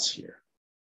these dots here.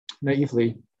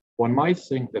 Naively, one might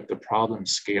think that the problem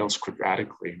scales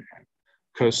quadratically in n,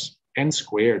 because n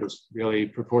squared is really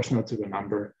proportional to the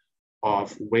number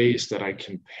of ways that I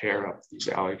can pair up these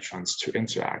electrons to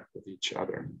interact with each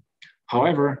other.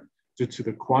 However, due to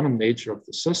the quantum nature of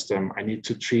the system, I need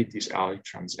to treat these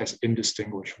electrons as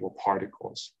indistinguishable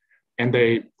particles. And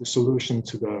the solution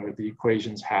to the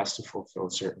equations has to fulfill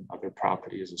certain other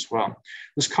properties as well.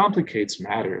 This complicates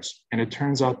matters, and it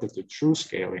turns out that the true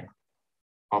scaling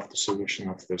of the solution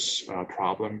of this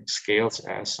problem scales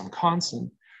as some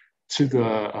constant to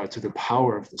the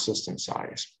power of the system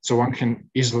size. So one can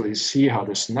easily see how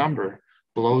this number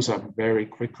blows up very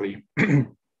quickly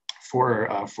for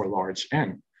large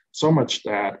n, so much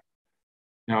that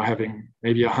having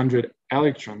maybe 100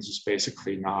 electrons is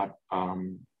basically not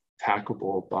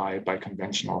tackable by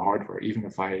conventional hardware, even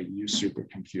if I use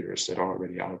supercomputers that are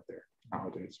already out there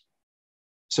nowadays.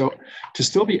 So to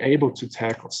still be able to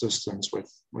tackle systems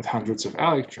with hundreds of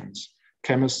electrons,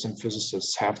 chemists and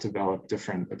physicists have developed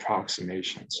different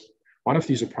approximations. One of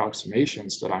these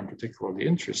approximations that I'm particularly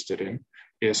interested in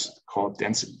is called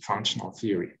density functional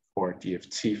theory, or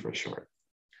DFT for short.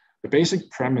 The basic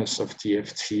premise of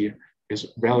DFT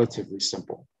is relatively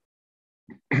simple.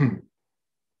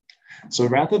 So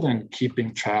rather than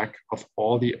keeping track of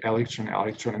all the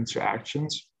electron-electron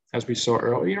interactions, as we saw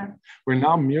earlier, we're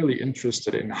now merely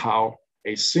interested in how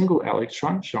a single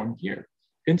electron, shown here,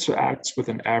 interacts with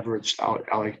an averaged out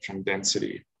electron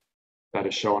density that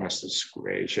is shown as this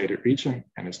gray shaded region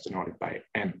and is denoted by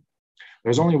n.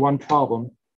 There's only one problem.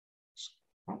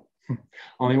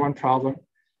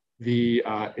 The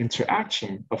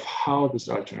interaction of how this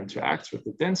electron interacts with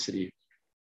the density,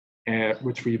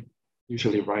 which we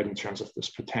usually write in terms of this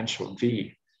potential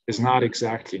V, is not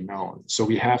exactly known. So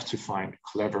we have to find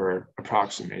clever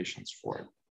approximations for it.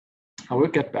 I will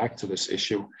get back to this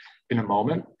issue in a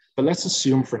moment, but let's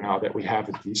assume for now that we have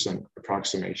a decent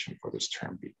approximation for this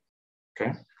term B,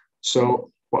 okay?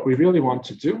 So what we really want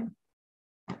to do,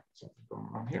 something going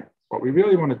on here. What we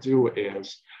really want to do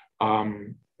is,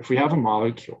 if we have a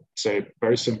molecule, say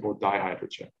very simple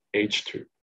dihydrogen, H2,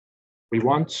 we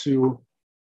want to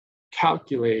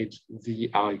calculate the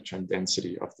electron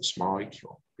density of this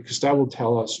molecule, because that will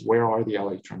tell us where are the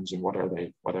electrons and what are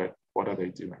they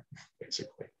doing,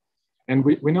 basically. And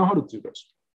we know how to do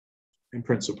this in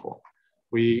principle.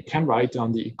 we can write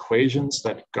down the equations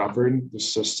that govern the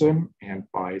system, and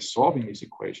by solving these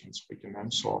equations, we can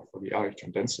then solve for the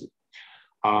electron density.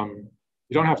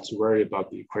 You don't have to worry about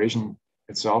the equation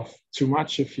itself too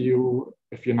much if you're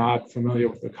not familiar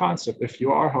with the concept. If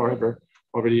you are, however,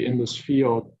 already in this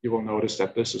field, you will notice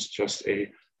that this is just a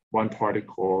one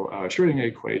particle Schrödinger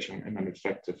equation and an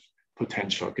effective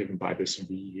potential given by this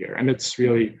V here. And it's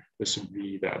really this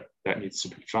V that needs to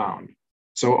be found.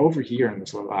 So over here in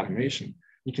this little animation,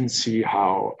 you can see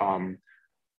how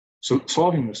so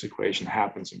solving this equation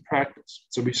happens in practice.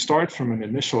 So we start from an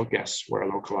initial guess where I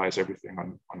localize everything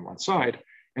on one side,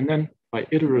 and then by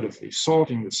iteratively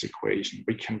solving this equation,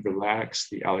 we can relax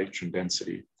the electron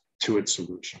density to its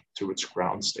solution, to its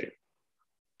ground state.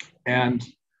 And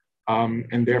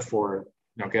therefore,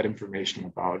 get information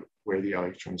about where the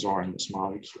electrons are in this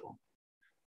molecule.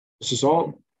 This is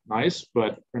all nice,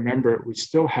 but remember, we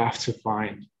still have to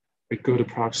find a good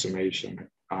approximation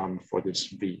for this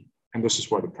V. And this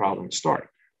is where the problems start.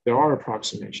 There are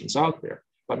approximations out there,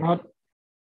 but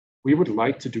we would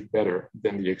like to do better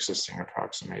than the existing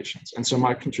approximations. And so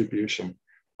my contribution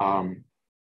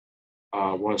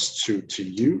was to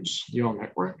use neural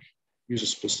network, use a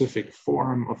specific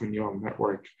form of a neural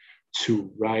network to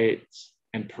write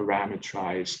and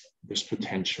parameterize this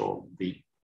potential V.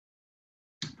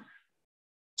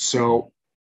 So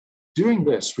doing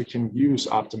this, we can use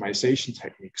optimization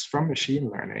techniques from machine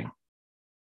learning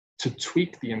to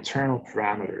tweak the internal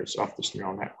parameters of this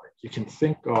neural network. You can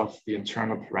think of the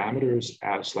internal parameters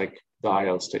as like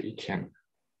dials that you can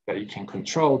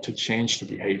control to change the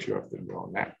behavior of the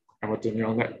neural net. And what the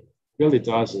neural net really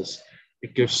does is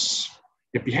it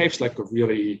behaves like a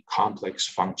really complex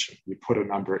function. You put a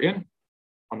number in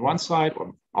on one side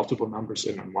or multiple numbers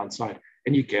in on one side,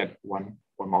 and you get one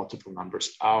or multiple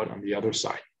numbers out on the other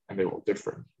side, and they will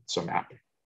differ. So mapping.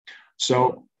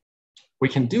 So we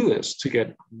can do this to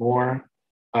get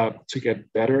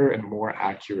better and more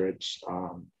accurate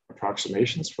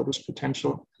approximations for this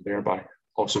potential, thereby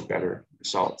also better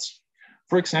results.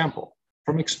 For example,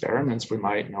 from experiments, we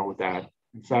might know that,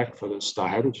 in fact, for this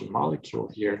dihydrogen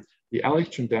molecule here, the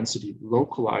electron density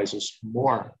localizes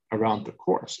more around the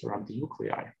cores, around the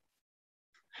nuclei.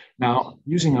 Now,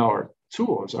 using our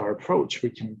tools, our approach, we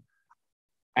can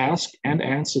ask and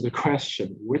answer the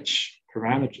question, which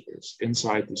parameters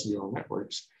inside these neural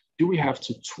networks do we have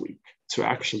to tweak to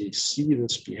actually see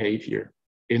this behavior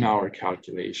in our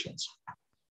calculations?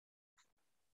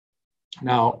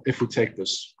 Now, if we take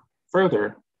this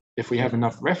further, if we have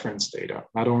enough reference data,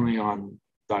 not only on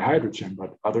dihydrogen,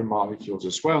 but other molecules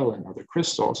as well and other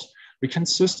crystals, we can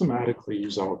systematically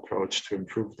use our approach to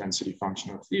improve density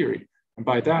functional theory. And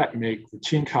by that, make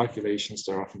routine calculations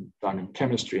that are often done in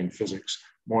chemistry and physics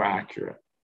more accurate.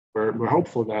 We're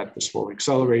hopeful that this will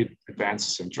accelerate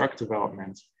advances in drug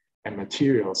development and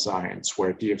material science,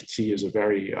 where DFT is a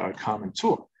very common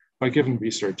tool, by giving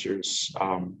researchers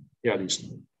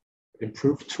these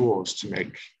improved tools to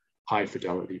make high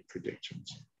fidelity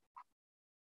predictions.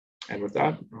 And with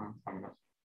that, I'm going to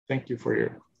thank you for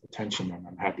your attention, and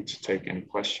I'm happy to take any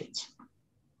questions.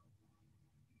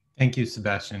 Thank you,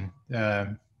 Sebastian.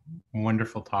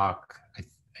 Wonderful talk. I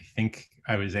think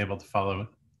I was able to follow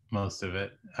most of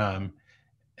it.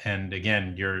 And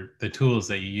again, the tools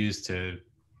that you use to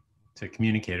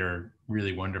communicate are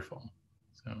really wonderful.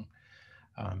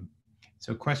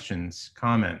 So questions,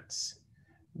 comments.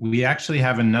 We actually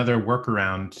have another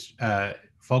workaround.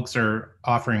 Folks are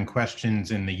offering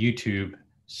questions in the YouTube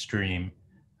stream.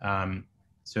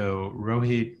 So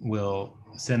Rohit will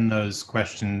send those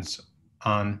questions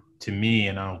on to me,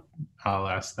 and I'll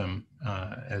ask them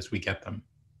as we get them.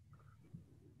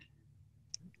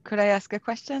 Could I ask a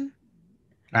question?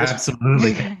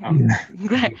 Absolutely.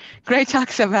 Great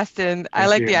talk, Sebastian. I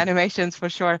like the animations for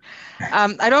sure.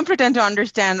 I don't pretend to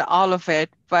understand all of it,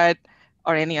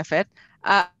 or any of it.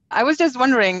 I was just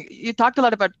wondering, you talked a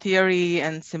lot about theory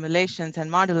and simulations and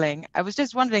modeling. I was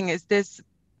just wondering, is this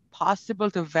possible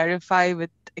to verify with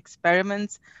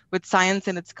experiments with science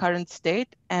in its current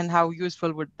state, and how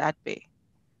useful would that be?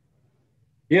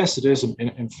 Yes, it is.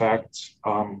 In fact,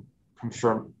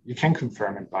 you can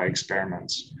confirm it by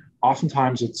experiments.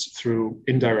 Oftentimes it's through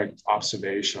indirect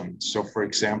observation. So for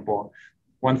example,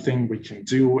 one thing we can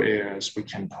do is we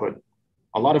can put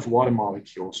a lot of water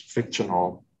molecules,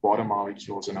 fictional water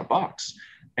molecules, in a box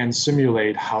and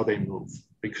simulate how they move,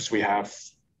 because we have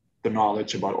the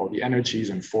knowledge about all the energies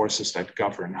and forces that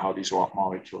govern how these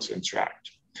molecules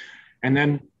interact. And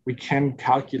then we can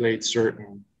calculate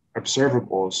certain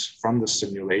observables from the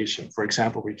simulation. For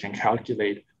example, we can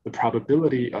calculate the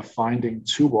probability of finding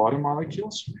two water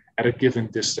molecules at a given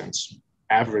distance.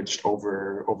 averaged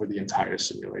over the entire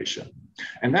simulation.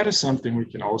 And that is something we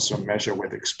can also measure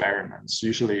with experiments.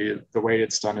 Usually the way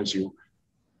it's done is you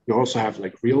also have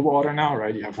like real water now,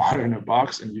 right? You have water in a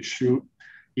box and you shoot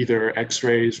either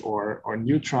X-rays or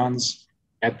neutrons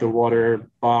at the water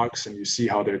box and you see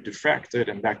how they're diffracted,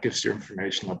 and that gives you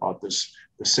information about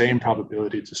the same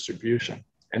probability distribution.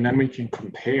 And then we can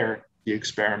compare the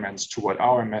experiments to what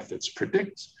our methods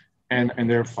predict, and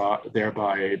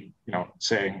thereby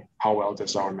saying how well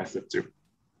does our method do,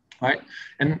 right?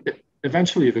 And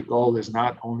eventually the goal is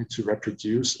not only to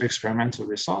reproduce experimental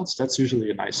results, that's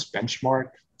usually a nice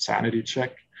benchmark, sanity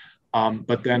check,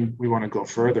 but then we want to go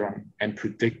further and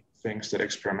predict things that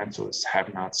experimentalists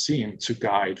have not seen to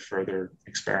guide further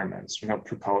experiments,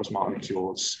 propose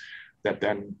molecules that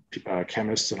then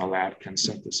chemists in a lab can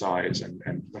synthesize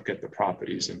and look at the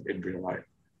properties in real life.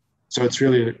 So it's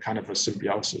really kind of a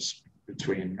symbiosis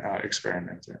between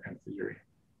experiment and theory.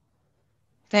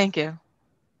 Thank you.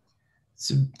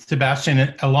 So,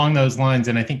 Sebastian, along those lines,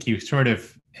 and I think you sort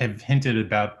of have hinted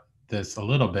about this a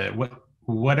little bit,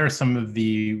 what are some of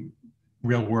the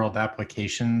real world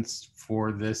applications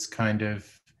for this kind of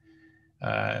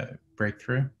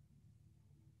breakthrough?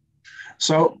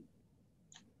 So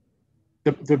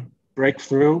the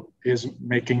breakthrough is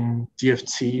making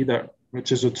DFT,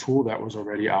 which is a tool that was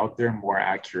already out there, more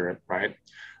accurate, right?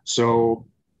 So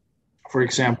for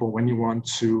example, when you want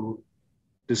to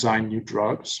design new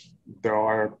drugs, there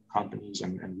are companies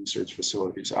and research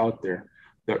facilities out there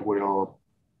that will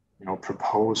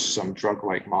propose some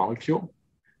drug-like molecule.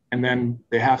 And then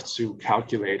they have to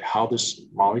calculate how this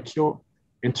molecule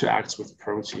interacts with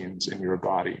proteins in your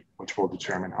body, which will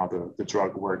determine how the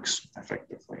drug works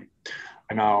effectively.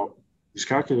 And now these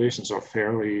calculations are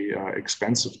fairly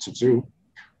expensive to do.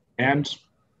 And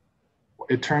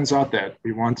it turns out that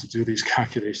we want to do these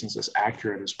calculations as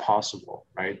accurate as possible,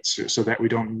 right? So that we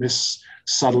don't miss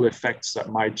subtle effects that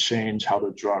might change how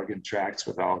the drug interacts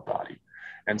with our body.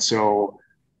 And so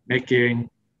making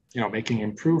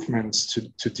improvements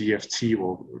to DFT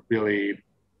will really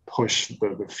push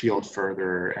the field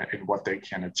further in what they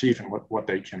can achieve and what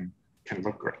they can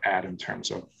look at in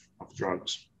terms of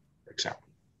drugs, for example.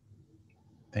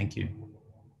 Thank you.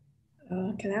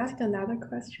 Can I ask another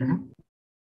question? Mm-hmm.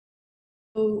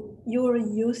 So you're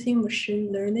using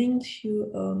machine learning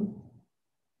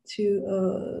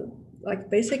to like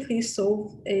basically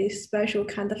solve a special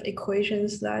kind of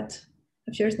equations that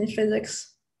appears in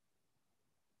physics.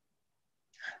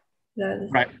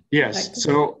 Right. Yes. Like,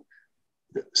 so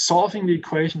solving the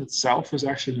equation itself is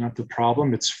actually not the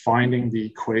problem. It's finding the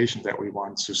equation that we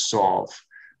want to solve.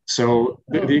 So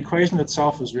the equation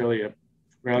itself is really a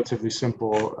relatively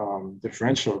simple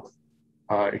differential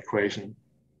equation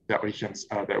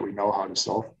that we know how to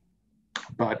solve.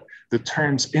 But the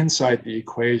terms inside the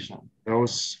equation,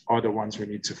 those are the ones we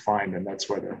need to find, and that's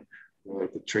where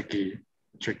the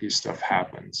tricky stuff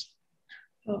happens.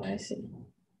 Oh, I see.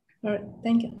 All right,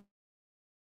 thank you.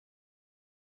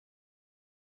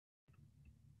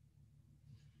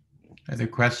 Other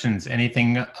questions?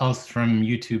 Anything else from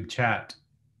YouTube chat?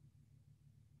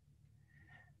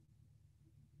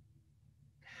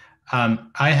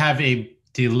 I have a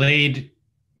delayed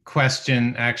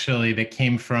question actually that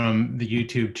came from the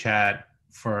YouTube chat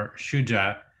for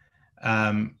Shuja.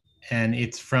 And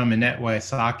it's from Annette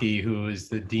Wysocki, who is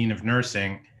the Dean of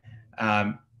Nursing.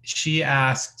 She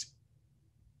asked,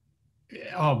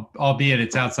 albeit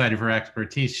it's outside of her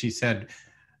expertise, she said,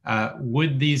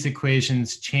 would these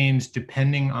equations change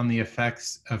depending on the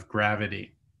effects of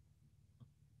gravity?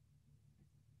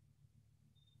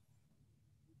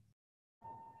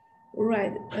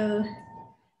 Right.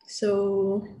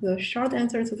 So the short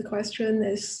answer to the question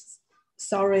is,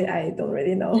 sorry, I don't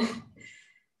really know.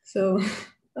 So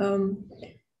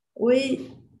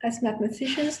we, as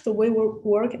mathematicians, the way we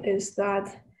work is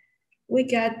that we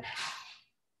get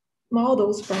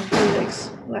models from physics.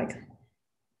 Like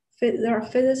there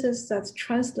are physicists that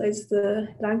translates the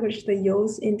language they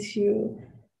use into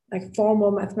like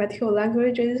formal mathematical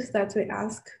languages that we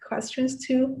ask questions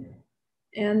to.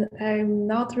 And I'm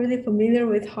not really familiar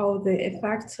with how the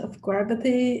effects of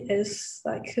gravity is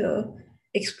like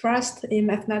expressed in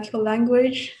mathematical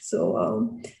language.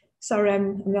 So sorry,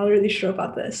 I'm not really sure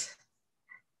about this.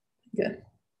 Good.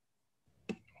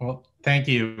 Well, thank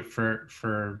you for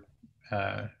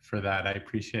that. I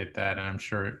appreciate that, and I'm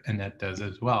sure Annette does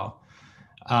as well.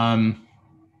 All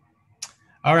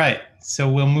right, so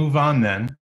we'll move on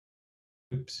then.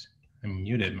 Oops, I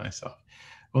muted myself.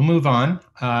 We'll move on.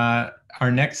 Our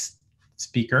next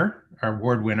speaker, our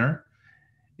award winner,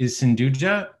 is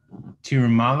Sindhuja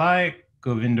Tirumalai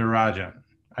Govindarajan.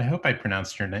 I hope I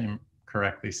pronounced your name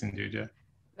correctly, Sindhuja.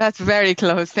 That's very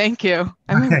close. Thank you.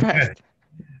 I'm Okay, impressed.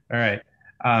 good. All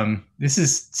right. This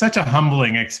is such a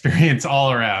humbling experience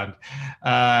all around.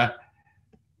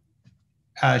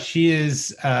 She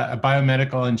is a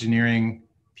biomedical engineering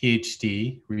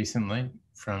PhD recently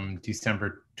from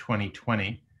December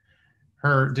 2020.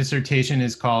 Her dissertation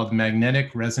is called Magnetic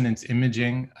Resonance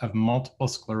Imaging of Multiple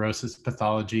Sclerosis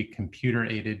Pathology,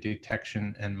 Computer-Aided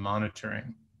Detection and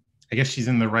Monitoring. I guess she's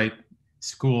in the right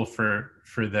school for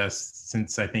this,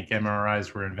 since I think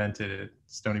MRIs were invented at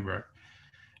Stony Brook.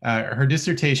 Her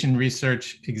dissertation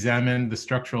research examined the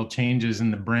structural changes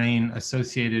in the brain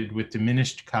associated with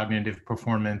diminished cognitive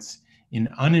performance in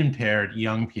unimpaired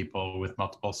young people with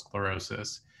multiple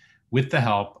sclerosis with the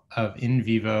help of in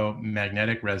vivo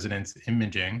magnetic resonance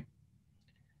imaging,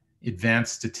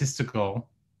 advanced statistical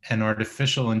and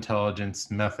artificial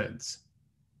intelligence methods.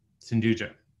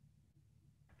 Sindhuja.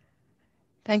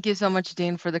 Thank you so much,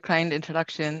 Dean, for the kind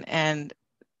introduction and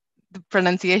the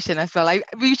pronunciation as well.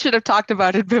 We should have talked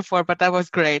about it before, but that was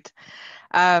great.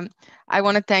 I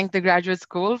want to thank the graduate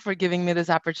school for giving me this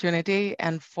opportunity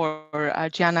and for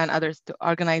Gianna and others to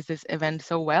organize this event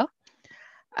so well.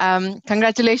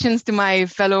 Congratulations to my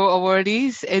fellow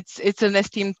awardees. It's an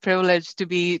esteemed privilege to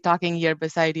be talking here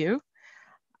beside you.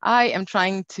 I am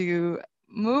trying to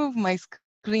move my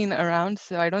screen around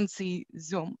so I don't see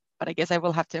Zoom, but I guess I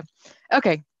will have to.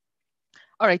 Okay.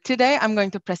 All right, today I'm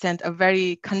going to present a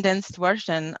very condensed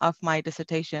version of my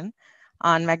dissertation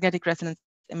on magnetic resonance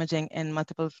imaging in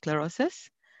multiple sclerosis.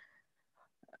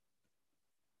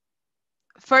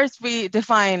 First, we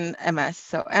define MS.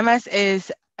 So MS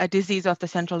is a disease of the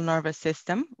central nervous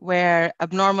system where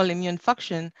abnormal immune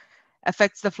function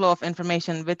affects the flow of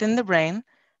information within the brain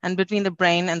and between the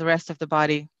brain and the rest of the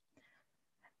body.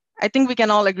 I think we can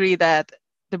all agree that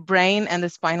the brain and the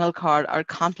spinal cord are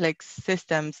complex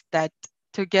systems that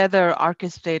together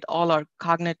orchestrate all our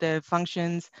cognitive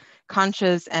functions,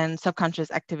 conscious and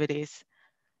subconscious activities.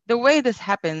 The way this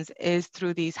happens is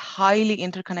through these highly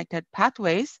interconnected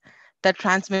pathways that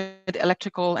transmit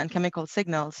electrical and chemical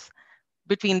signals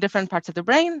between different parts of the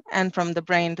brain and from the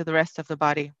brain to the rest of the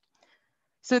body.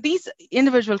 So these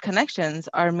individual connections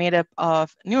are made up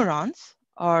of neurons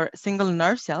or single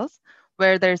nerve cells,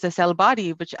 where there's a cell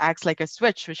body which acts like a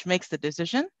switch, which makes the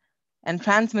decision and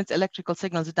transmits electrical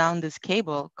signals down this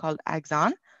cable called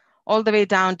axon, all the way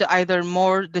down to either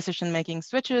more decision-making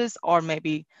switches or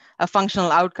maybe a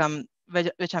functional outcome,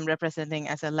 which I'm representing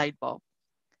as a light bulb.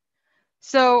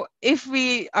 So if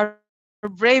we are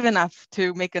brave enough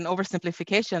to make an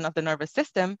oversimplification of the nervous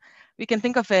system, we can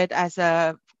think of it as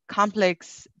a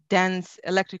complex, dense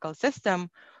electrical system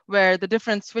where the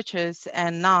different switches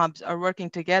and knobs are working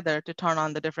together to turn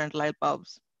on the different light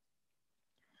bulbs.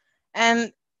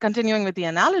 And continuing with the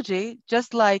analogy,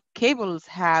 just like cables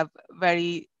have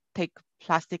very thick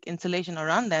plastic insulation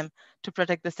around them to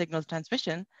protect the signal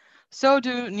transmission, so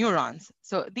do neurons.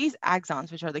 So these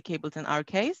axons, which are the cables in our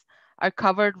case, are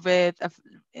covered with an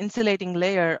insulating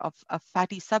layer of a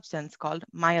fatty substance called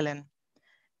myelin.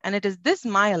 And it is this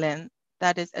myelin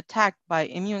that is attacked by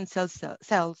immune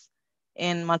cells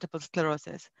in multiple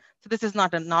sclerosis. So this is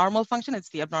not a normal function, it's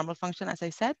the abnormal function, as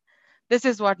I said. This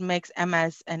is what makes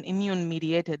MS an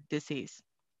immune-mediated disease.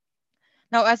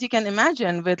 Now, as you can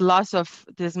imagine, with loss of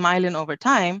this myelin over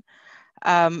time,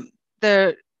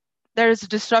 there is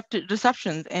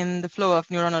disruptions in the flow of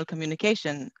neuronal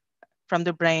communication from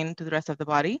the brain to the rest of the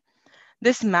body.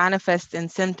 This manifests in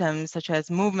symptoms such as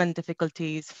movement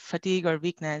difficulties, fatigue or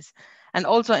weakness, and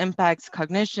also impacts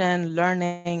cognition,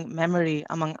 learning, memory,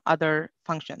 among other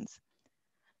functions.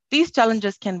 These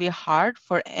challenges can be hard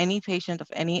for any patient of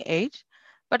any age,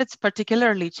 but it's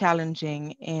particularly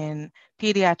challenging in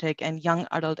pediatric and young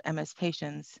adult MS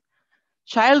patients.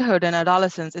 Childhood and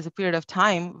adolescence is a period of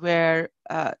time where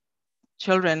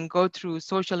children go through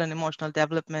social and emotional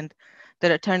development.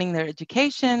 They're turning their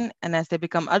education, and as they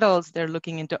become adults, they're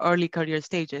looking into early career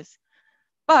stages.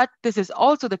 But this is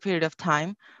also the period of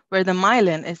time where the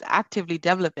myelin is actively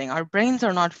developing. Our brains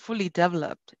are not fully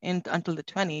developed until the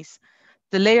 20s.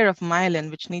 The layer of myelin,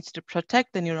 which needs to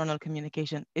protect the neuronal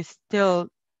communication, is still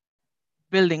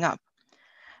building up.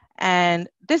 And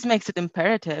this makes it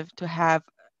imperative to have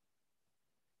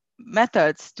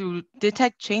methods to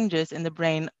detect changes in the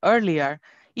brain earlier,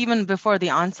 even before the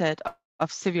onset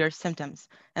of severe symptoms.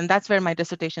 And that's where my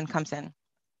dissertation comes in.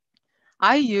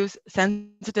 I use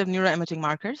sensitive neuroimaging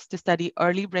markers to study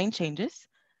early brain changes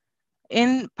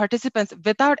in participants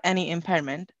without any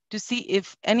impairment to see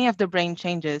if any of the brain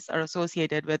changes are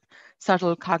associated with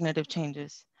subtle cognitive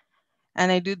changes.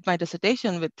 And I did my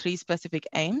dissertation with 3 specific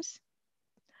aims.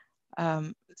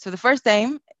 So the first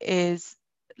aim is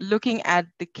looking at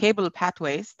the cable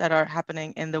pathways that are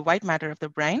happening in the white matter of the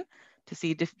brain to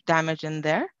see damage in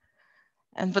there.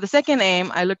 And for the second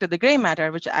aim, I looked at the gray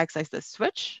matter, which acts as the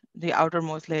switch, the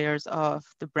outermost layers of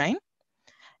the brain.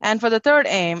 And for the third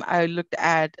aim, I looked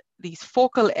at these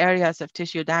focal areas of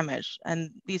tissue damage,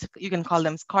 and these, you can call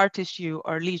them scar tissue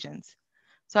or lesions.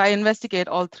 So I investigate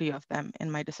all three of them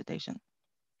in my dissertation.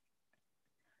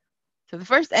 So the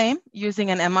first aim,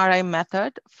 using an MRI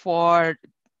method for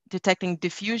detecting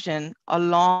diffusion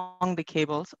along the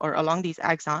cables or along these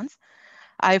axons,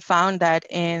 I found that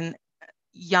in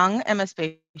young MS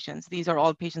patients, these are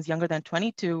all patients younger than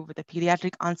 22 with a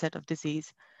pediatric onset of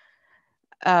disease,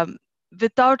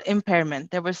 without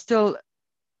impairment, there were still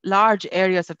large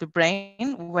areas of the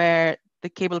brain where the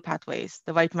cable pathways,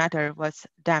 the white matter, was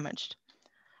damaged.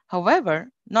 However,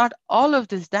 not all of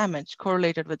this damage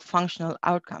correlated with functional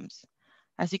outcomes.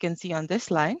 As you can see on this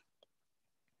slide,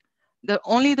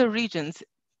 only the regions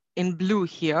in blue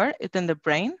here within the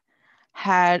brain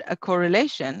had a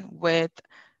correlation with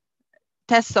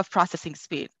tests of processing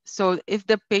speed. So if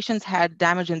the patients had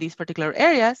damage in these particular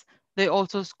areas, they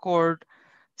also scored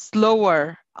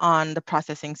slower on the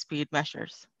processing speed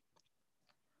measures.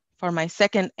 For my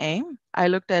second aim, I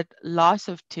looked at loss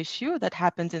of tissue that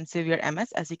happens in severe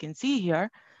MS. As you can see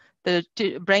here, the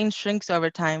brain shrinks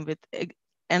over time with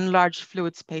enlarged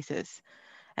fluid spaces.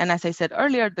 And as I said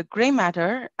earlier, the gray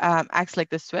matter acts like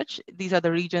the switch. These are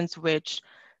the regions which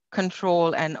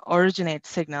control and originate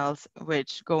signals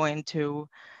which go into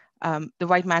the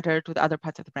white matter to the other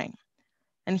parts of the brain.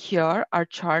 And here are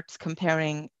charts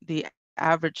comparing the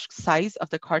average size of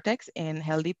the cortex in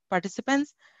healthy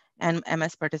participants and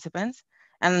MS participants.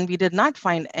 And we did not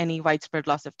find any widespread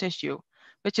loss of tissue,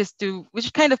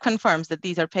 which kind of confirms that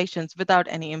these are patients without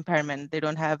any impairment. They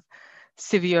don't have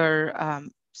severe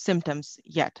symptoms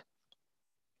yet.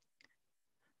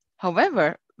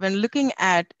 However, when looking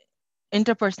at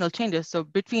interpersonal changes, so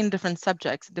between different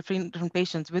subjects, different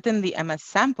patients within the MS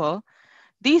sample,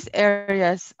 these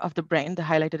areas of the brain, the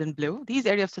highlighted in blue, these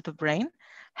areas of the brain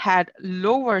had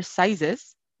lower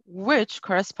sizes, which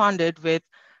corresponded with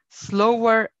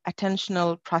slower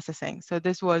attentional processing. So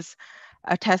this was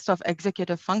a test of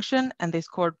executive function, and they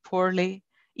scored poorly.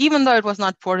 Even though it was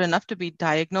not poor enough to be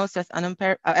diagnosed as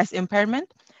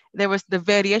impairment, the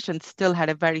variation still had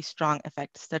a very strong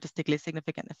effect, statistically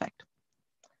significant effect.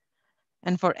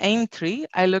 And for aim 3,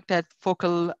 I looked at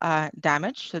focal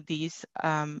damage. So these,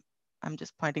 I'm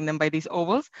just pointing them by these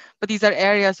ovals, but these are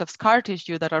areas of scar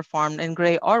tissue that are formed in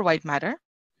gray or white matter.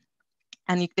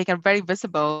 And they are very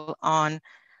visible on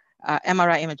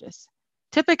MRI images.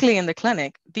 Typically in the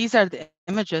clinic, these are the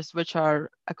images which are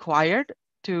acquired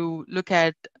to look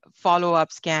at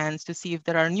follow-up scans to see if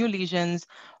there are new lesions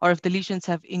or if the lesions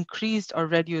have increased or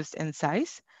reduced in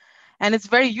size. And it's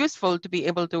very useful to be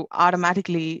able to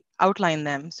automatically outline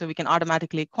them so we can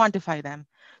automatically quantify them.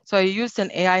 So I used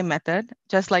an AI method,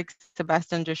 just like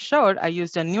Sebastian just showed. I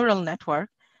used a neural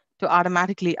network to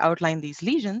automatically outline these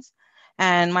lesions.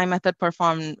 And my method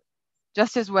performed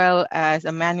just as well as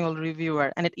a manual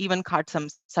reviewer, and it even caught some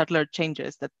subtler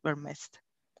changes that were missed.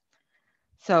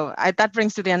 So that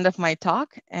brings to the end of my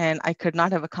talk, and I could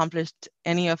not have accomplished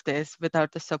any of this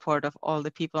without the support of all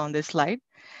the people on this slide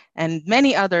and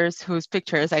many others whose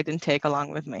pictures I didn't take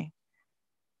along with me.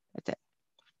 That's it.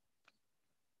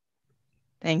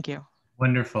 Thank you.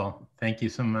 Wonderful. Thank you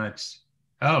so much.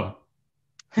 Oh,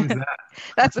 who's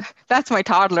that? That's my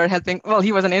toddler helping. Well,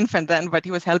 he was an infant then, but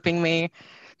he was helping me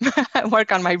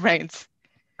work on my brains.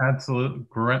 Absolutely.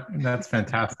 That's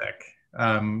fantastic.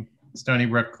 Stony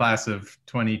Brook class of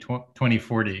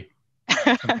 2040.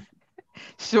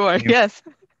 Sure, yes.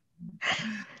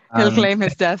 He'll claim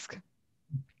his desk.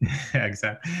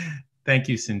 Exactly. Thank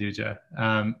you,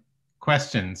 Sindhuja.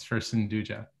 Questions for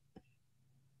Sindhuja?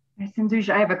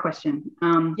 Sindhuja, I have a question.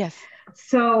 Yes.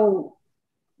 So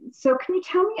can you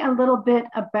tell me a little bit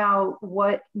about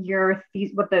what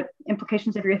the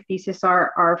implications of your thesis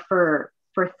are for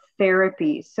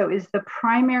therapy? So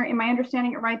am I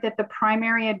understanding it right that the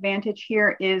primary advantage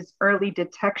here is early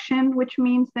detection, which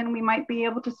means then we might be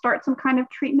able to start some kind of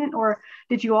treatment? Or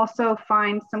did you also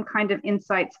find some kind of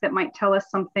insights that might tell us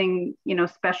something,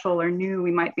 special or new we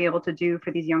might be able to do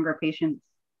for these younger patients?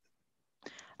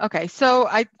 Okay, so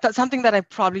something that I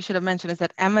probably should have mentioned is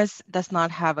that MS does not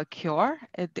have a cure.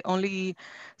 The only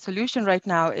solution right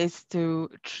now is to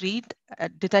treat,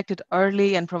 detect it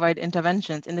early, and provide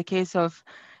interventions. In the case of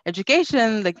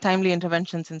education, like timely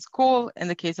interventions in school. In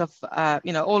the case of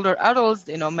older adults,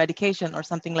 medication or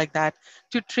something like that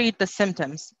to treat the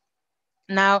symptoms.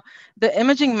 Now, the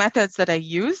imaging methods that I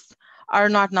used are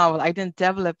not novel. I didn't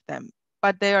develop them.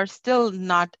 but they are still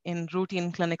not in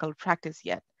routine clinical practice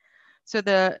yet. So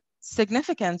the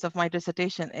significance of my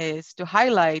dissertation is to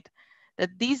highlight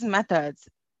that these methods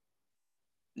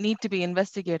need to be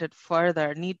investigated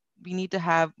further. We need to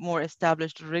have more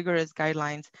established rigorous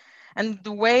guidelines. And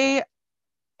the way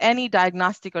any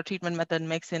diagnostic or treatment method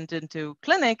makes it into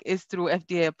clinic is through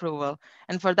FDA approval.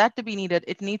 And for that to be needed,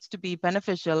 it needs to be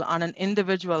beneficial on an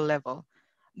individual level.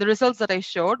 The results that I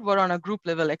showed were on a group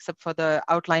level, except for the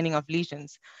outlining of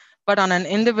lesions. But on an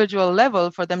individual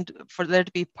level, for there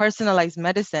to be personalized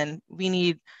medicine, we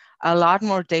need a lot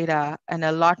more data and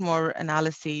a lot more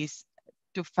analyses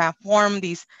to form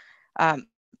these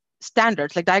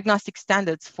standards, like diagnostic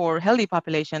standards for healthy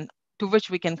population, to which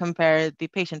we can compare the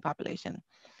patient population.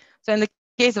 So in the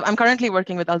case of, I'm currently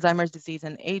working with Alzheimer's disease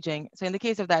and aging. So in the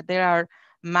case of that, there are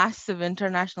massive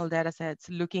international data sets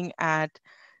looking at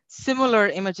similar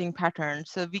imaging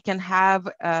patterns. So we can have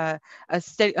a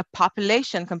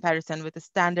population comparison with a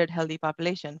standard healthy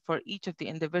population for each of the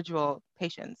individual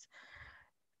patients.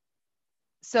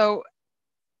 So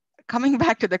coming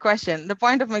back to the question, the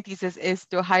point of my thesis is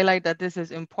to highlight that this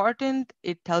is important.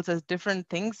 It tells us different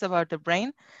things about the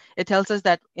brain. It tells us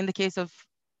that in the case of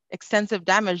extensive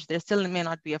damage, there still may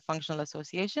not be a functional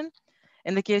association.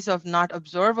 In the case of not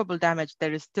observable damage,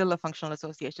 there is still a functional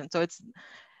association. So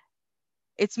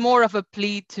it's more of a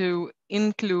plea to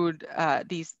include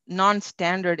these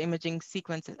non-standard imaging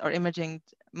sequences or imaging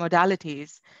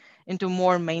modalities into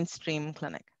more mainstream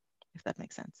clinic, if that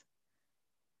makes sense.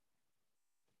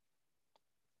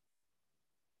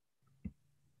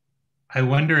 I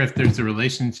wonder if there's a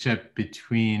relationship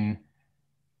between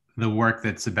the work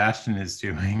that Sebastian is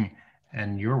doing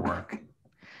and your work.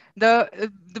 The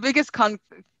biggest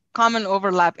common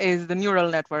overlap is the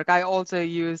neural network. I also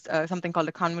used something called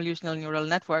a convolutional neural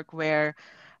network, where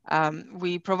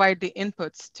we provide the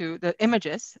inputs to the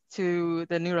images to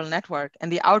the neural network, and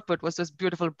the output was those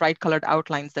beautiful bright colored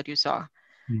outlines that you saw.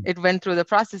 It went through the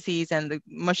processes, and the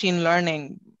machine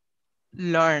learning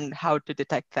learned how to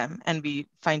detect them, and we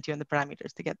fine-tune the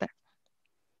parameters to get there.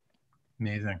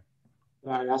 Amazing.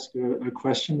 Can I ask a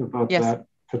question about Yes. that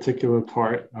particular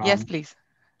part? Yes, please.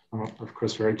 I'm of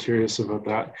course very curious about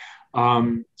that.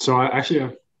 So I actually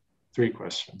have 3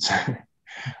 questions.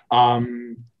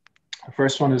 The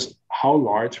first one is, how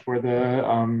large were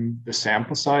the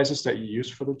sample sizes that you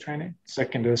used for the training?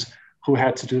 Second is, who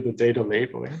had to do the data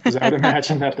labeling? Because I would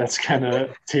imagine that that's kind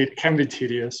of can be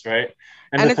tedious, right?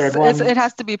 And the third one, it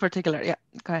has to be particular. Yeah,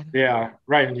 go ahead. Yeah,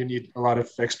 right. And you need a lot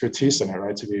of expertise in it,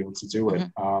 right, to be able to do it.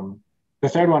 The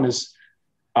third one is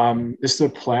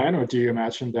the plan, or do you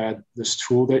imagine that this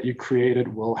tool that you created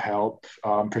will help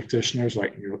practitioners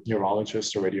like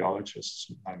neurologists or radiologists,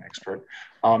 I'm not an expert,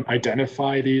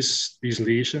 identify these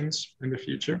lesions in the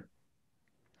future?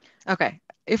 Okay.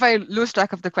 If I lose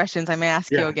track of the questions, I may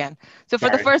ask you again. So for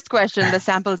the first question, the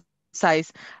sample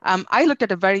size, I looked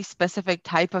at a very specific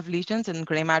type of lesions in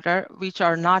gray matter, which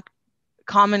are not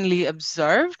commonly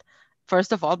observed,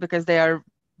 first of all, because they are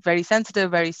very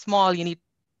sensitive, very small. You need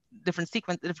different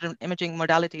different imaging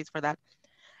modalities for that.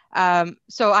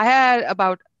 So I had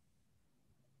about,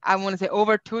 I want to say,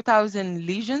 over 2,000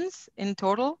 lesions in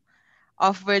total,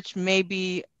 of which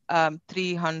maybe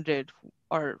 300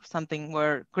 or something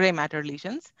were gray matter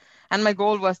lesions. And my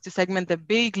goal was to segment the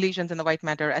big lesions in the white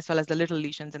matter as well as the little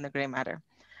lesions in the gray matter.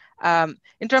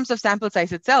 In terms of sample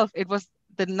size itself, it was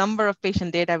the number of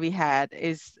patient data we had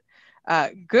is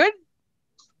good,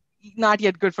 not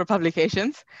yet good for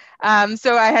publications.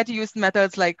 So I had to use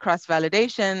methods like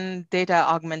cross-validation, data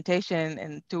augmentation,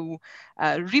 and to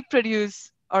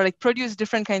reproduce or like produce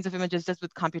different kinds of images just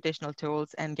with computational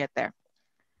tools and get there.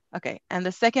 Okay, and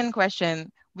the second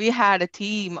question, we had a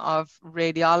team of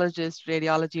radiologists,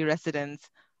 radiology residents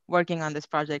working on this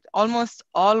project. Almost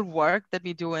all work that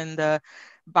we do in the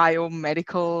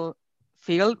biomedical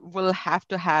field will have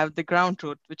to have the ground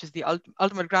truth, which is the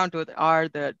ultimate ground truth are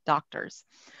the doctors.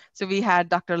 So we had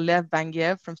Dr. Lev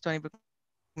Bangiev from Stony Brook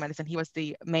Medicine. He was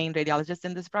the main radiologist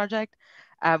in this project.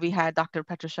 We had Dr.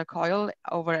 Patricia Coyle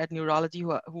over at Neurology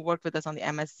who worked with us on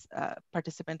the MS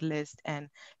participant list and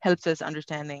helps us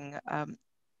understanding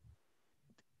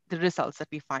the results that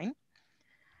we find.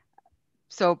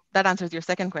 So that answers your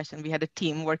second question. We had a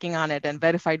team working on it and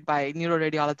verified by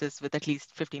neuroradiologists with at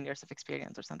least 15 years of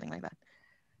experience or something like that.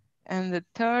 And the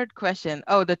third question,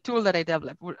 oh, the tool that I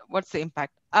developed, what's the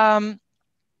impact?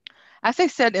 As I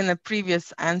said in the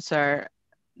previous answer,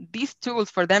 these tools,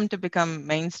 for them to become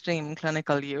mainstream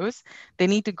clinical use, they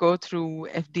need to go through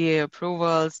FDA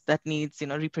approvals. That needs,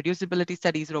 reproducibility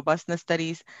studies, robustness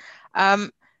studies.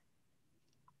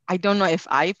 I don't know if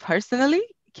I personally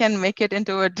can make it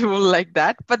into a tool like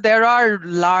that, but there are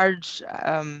large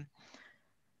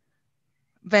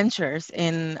ventures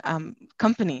in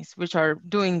companies which are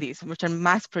doing these, which are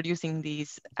mass producing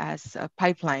these as a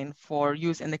pipeline for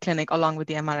use in the clinic along with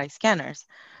the MRI scanners.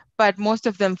 But most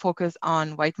of them focus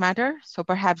on white matter. So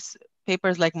perhaps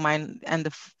papers like mine and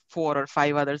the 4 or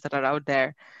 5 others that are out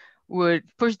there would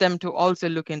push them to also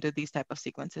look into these type of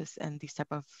sequences and these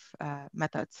type of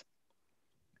methods.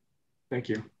 Thank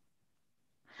you.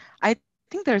 I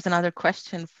think there's another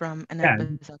question from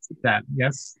Annette. That,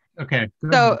 yes. Okay.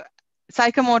 So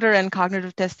psychomotor and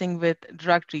cognitive testing with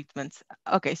drug treatments.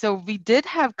 Okay, so we did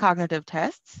have cognitive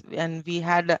tests, and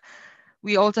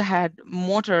we also had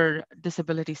motor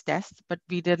disabilities tests, but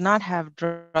we did not have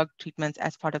drug treatments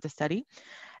as part of the study.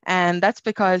 And that's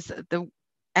because the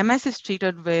MS is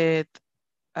treated with,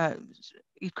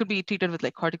 it could be treated with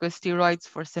like corticosteroids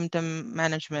for symptom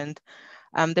management.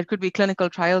 There could be clinical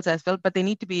trials as well, but they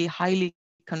need to be highly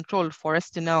controlled for us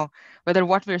to know whether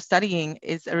what we're studying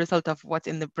is a result of what's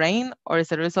in the brain or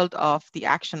is a result of the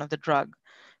action of the drug.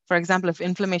 For example, if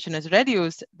inflammation is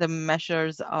reduced, the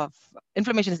measures of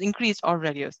inflammation is increased or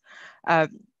reduced, the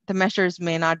measures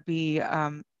may not be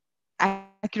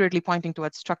accurately pointing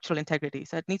towards structural integrity.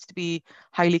 So it needs to be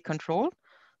highly controlled.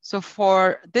 So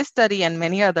for this study and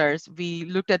many others, we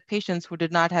looked at patients who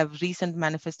did not have recent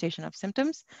manifestation of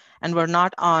symptoms and were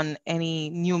not on any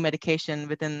new medication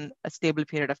within a stable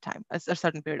period of time, a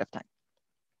certain period of time.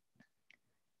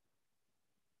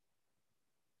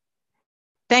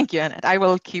 Thank you, Annette. I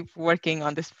will keep working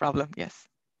on this problem, yes.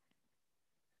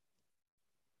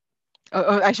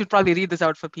 I should probably read this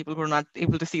out for people who are not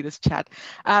able to see this chat.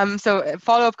 So a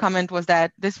follow-up comment was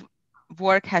that this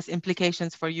work has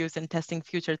implications for use in testing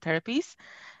future therapies,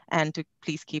 and to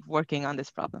please keep working on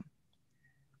this problem.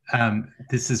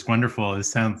 This is wonderful. It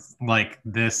sounds like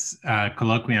this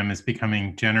colloquium is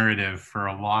becoming generative for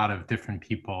a lot of different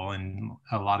people in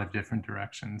a lot of different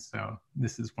directions. So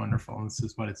this is wonderful. This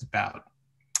is what it's about.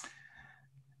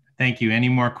 Thank you. Any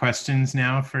more questions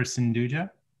now for Sindhuja?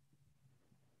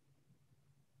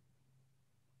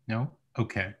 No?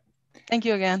 Okay. Thank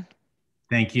you again.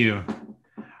 Thank you.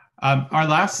 Our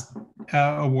last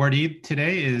awardee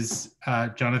today is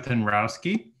Jonathan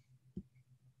Rowski.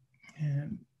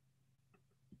 And,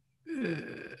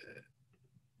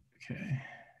 okay.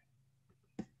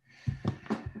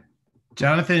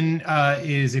 Jonathan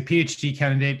is a PhD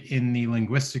candidate in the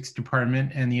Linguistics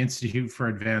Department and the Institute for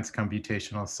Advanced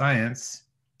Computational Science.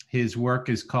 His work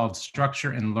is called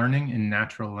Structure and Learning in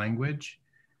Natural Language.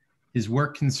 His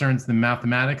work concerns the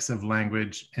mathematics of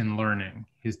language and learning.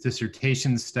 His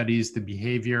dissertation studies the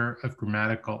behavior of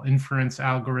grammatical inference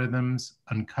algorithms,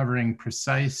 uncovering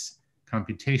precise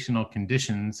computational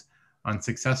conditions on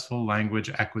successful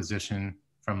language acquisition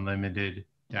from limited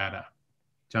data.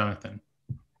 Jonathan.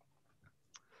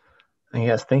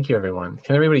 Yes, thank you, everyone.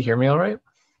 Can everybody hear me all right?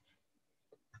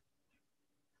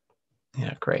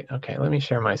 Yeah, great. Okay, let me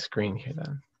share my screen here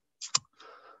then.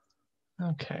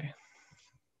 Okay.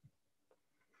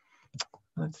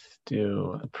 Let's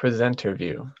do a presenter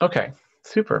view. Okay,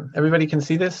 super. Everybody can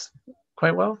see this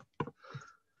quite well?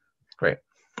 Great.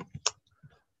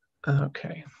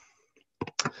 Okay.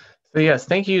 So yes,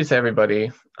 thank you to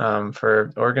everybody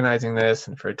for organizing this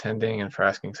and for attending and for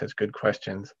asking such good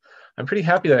questions. I'm pretty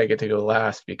happy that I get to go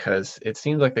last because it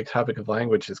seems like the topic of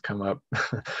language has come up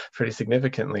pretty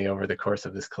significantly over the course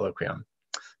of this colloquium.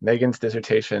 Megan's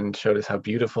dissertation showed us how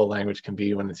beautiful language can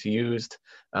be when it's used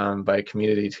by a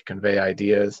community to convey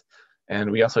ideas.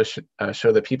 And we also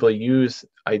show that people use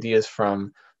ideas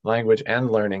from language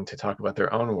and learning to talk about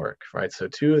their own work, right? So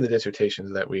 2 of the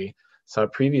dissertations that we saw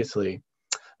previously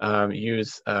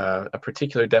use a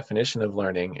particular definition of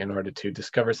learning in order to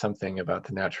discover something about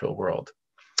the natural world.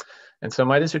 And so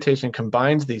my dissertation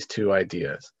combines these 2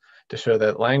 ideas to show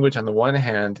that language on the one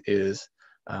hand is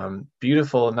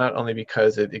beautiful not only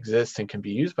because it exists and can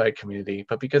be used by a community,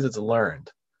 but because it's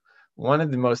learned. One of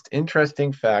the most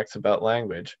interesting facts about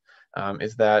language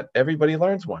is that everybody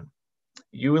learns one.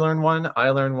 You learn one, I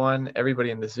learn one,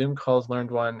 everybody in the Zoom calls learned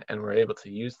one, and we're able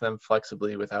to use them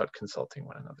flexibly without consulting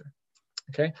one another.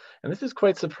 Okay, and this is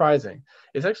quite surprising.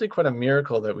 It's actually quite a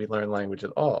miracle that we learn language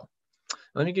at all.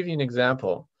 Let me give you an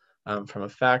example from a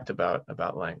fact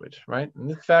about language, right? And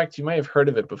this fact, you might have heard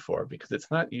of it before because it's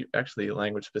not actually a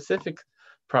language specific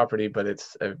property, but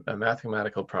it's a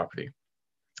mathematical property.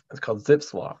 It's called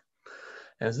Zipf's law.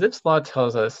 And Zipf's law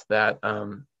tells us that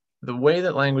the way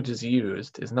that language is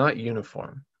used is not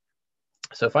uniform.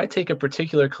 So if I take a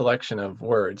particular collection of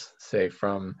words, say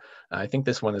from, I think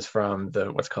this one is from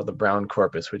what's called the Brown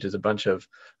corpus, which is a bunch of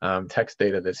text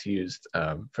data that's used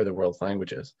for the world's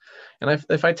languages. And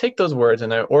if I take those words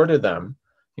and I order them,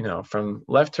 from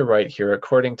left to right here,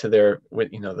 according to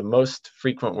the most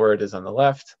frequent word is on the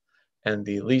left and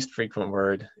the least frequent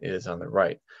word is on the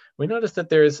right. We notice that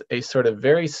there's a sort of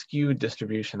very skewed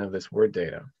distribution of this word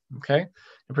data, okay?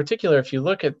 In particular, if you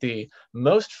look at the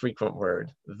most frequent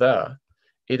word, the,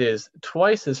 it is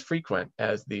twice as frequent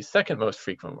as the second most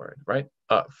frequent word, right?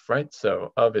 Of, right?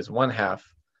 So of is 1/2,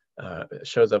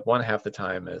 shows up 1/2 the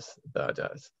time as the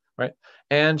does, right?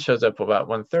 And shows up about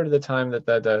 1/3 of the time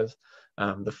that does.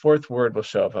 The fourth word will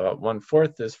show up about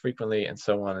 1/4 as frequently, and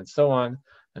so on,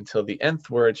 until the nth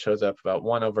word shows up about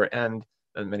 1/n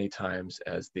as many times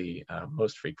as the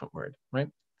most frequent word, right?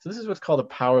 So this is what's called a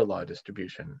power law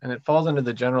distribution, and it falls under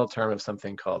the general term of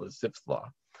something called a Zipf's law,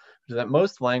 which is that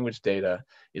most language data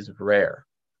is rare,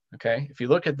 okay? If you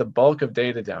look at the bulk of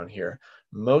data down here,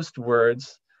 most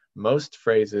words, most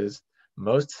phrases,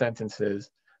 most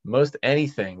sentences, most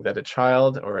anything that a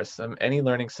child or any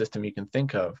learning system you can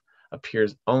think of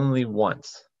appears only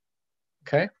once,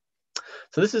 okay?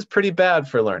 So this is pretty bad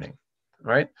for learning,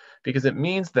 right? Because it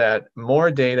means that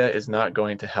more data is not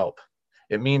going to help.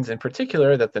 It means in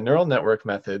particular that the neural network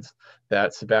methods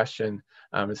that Sebastian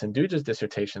Sanduja's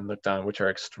dissertation looked on, which are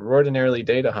extraordinarily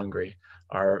data hungry,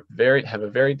 have a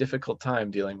very difficult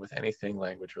time dealing with anything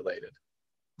language related,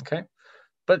 okay?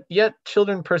 But yet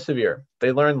children persevere,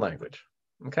 they learn language,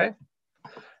 okay?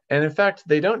 And in fact,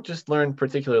 they don't just learn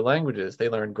particular languages, they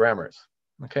learn grammars.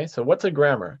 Okay, so what's a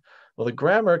grammar? Well, the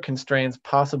grammar constrains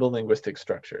possible linguistic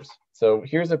structures. So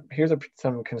here's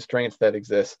some constraints that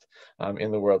exist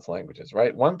in the world's languages,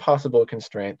 right? One possible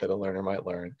constraint that a learner might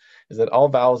learn is that all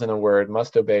vowels in a word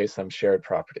must obey some shared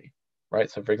property, right?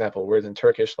 So for example, words in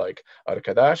Turkish like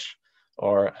arkadaş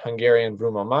or Hungarian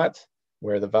rumomat,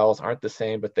 where the vowels aren't the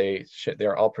same, but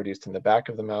they're all produced in the back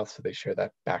of the mouth, so they share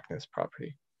that backness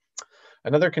property.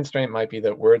 Another constraint might be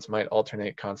that words might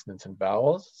alternate consonants and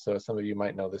vowels. So some of you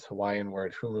might know this Hawaiian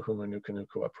word, humu humu nuku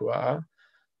nuku apua'a,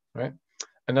 right?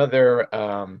 Another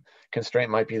constraint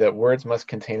might be that words must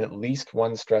contain at least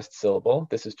one stressed syllable.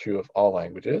 This is true of all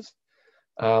languages.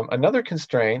 Another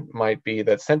constraint might be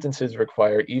that sentences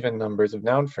require even numbers of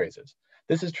noun phrases.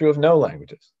 This is true of no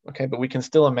languages, okay? But we can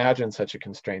still imagine such a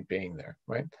constraint being there,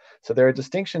 right? So there are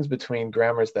distinctions between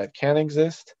grammars that can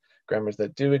exist, grammars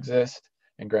that do exist,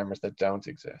 and grammars that don't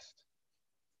exist.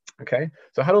 Okay,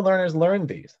 so how do learners learn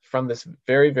these from this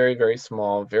very, very, very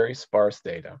small, very sparse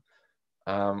data?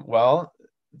 Well,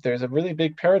 there's a really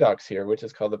big paradox here, which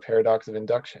is called the paradox of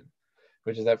induction,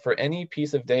 which is that for any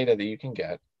piece of data that you can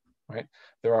get, right,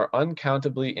 there are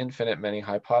uncountably infinite many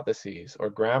hypotheses or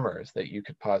grammars that you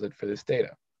could posit for this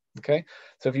data. Okay,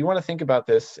 so if you want to think about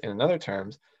this in other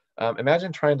terms,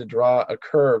 imagine trying to draw a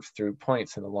curve through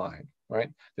points in a line, right?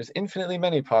 There's infinitely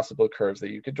many possible curves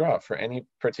that you could draw for any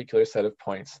particular set of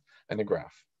points in a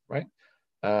graph, right?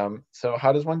 So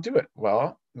how does one do it?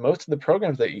 Well, most of the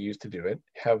programs that you use to do it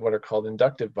have what are called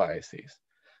inductive biases,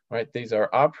 right? These are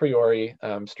a priori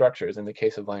structures. In the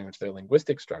case of language, they're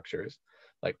linguistic structures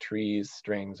like trees,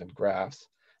 strings, and graphs.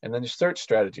 And then there's search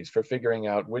strategies for figuring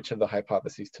out which of the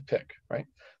hypotheses to pick, right?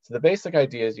 So the basic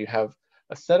idea is you have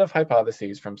a set of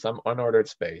hypotheses from some unordered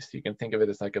space. You can think of it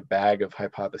as like a bag of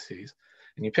hypotheses.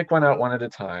 And you pick one out one at a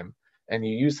time, and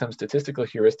you use some statistical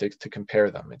heuristics to compare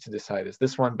them and to decide, is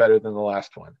this one better than the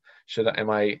last one? Am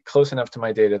I close enough to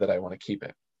my data that I want to keep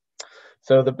it?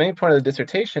 So the main point of the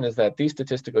dissertation is that these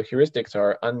statistical heuristics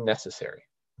are unnecessary,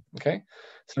 okay?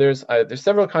 So there's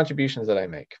several contributions that I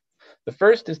make. The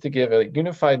first is to give a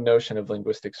unified notion of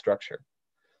linguistic structure.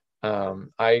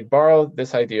 I borrowed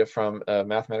this idea from a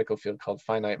mathematical field called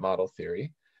finite model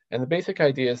theory. And the basic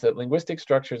idea is that linguistic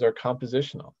structures are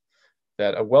compositional,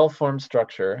 that a well-formed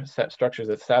structures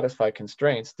that satisfy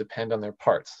constraints depend on their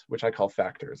parts, which I call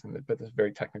factors, but this is a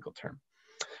very technical term.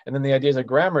 And then the idea is a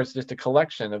grammar is just a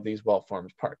collection of these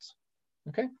well-formed parts,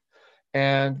 okay?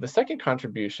 And the second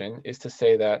contribution is to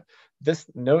say that this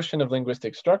notion of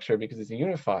linguistic structure, because it's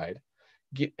unified,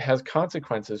 has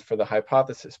consequences for the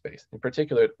hypothesis space. In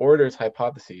particular, it orders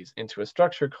hypotheses into a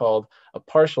structure called a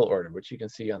partial order, which you can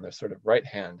see on the sort of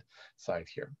right-hand side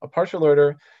here. A partial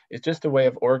order is just a way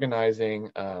of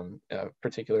organizing a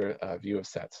particular view of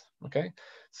sets, okay?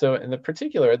 So in the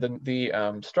particular,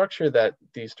 the structure that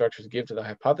these structures give to the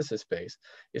hypothesis space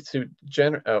is to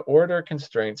order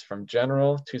constraints from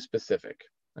general to specific.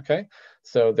 Okay,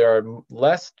 so there are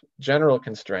less general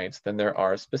constraints than there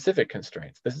are specific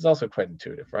constraints. This is also quite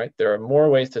intuitive, right? There are more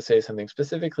ways to say something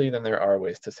specifically than there are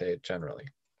ways to say it generally.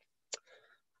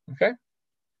 Okay,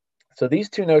 So these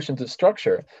two notions of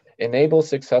structure enable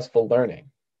successful learning,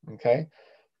 okay?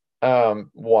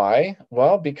 Why?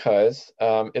 Well, because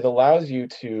it allows you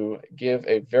to give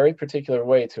a very particular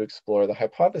way to explore the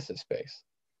hypothesis space.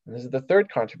 And this is the third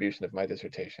contribution of my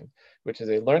dissertation, which is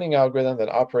a learning algorithm that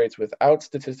operates without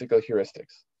statistical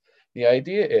heuristics. The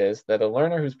idea is that a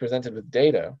learner who's presented with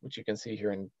data, which you can see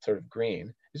here in sort of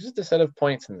green, is just a set of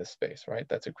points in this space, right?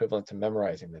 That's equivalent to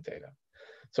memorizing the data.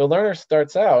 So a learner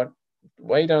starts out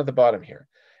way down at the bottom here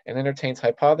and entertains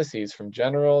hypotheses from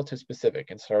general to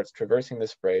specific and starts traversing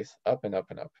this space up and up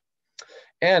and up.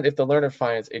 And if the learner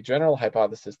finds a general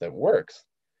hypothesis that works,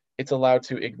 it's allowed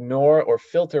to ignore or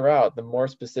filter out the more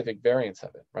specific variants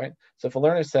of it, right? So if a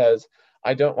learner says,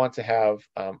 I want to have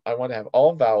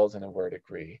all vowels in a word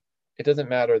agree, it doesn't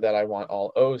matter that I want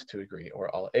all O's to agree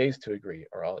or all A's to agree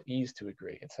or all E's to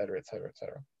agree, et cetera, et cetera, et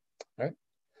cetera, right?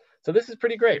 So this is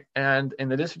pretty great. And in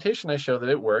the dissertation, I show that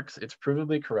it works, it's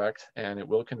provably correct, and it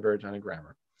will converge on a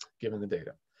grammar, given the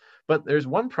data. But there's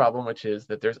one problem, which is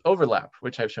that there's overlap,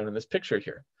 which I've shown in this picture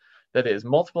here. That is,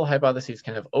 multiple hypotheses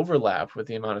can have overlap with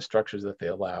the amount of structures that they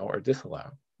allow or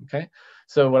disallow, okay?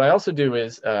 So what I also do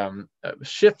is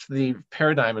shift the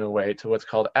paradigm in a way to what's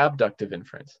called abductive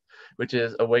inference, which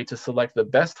is a way to select the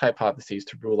best hypotheses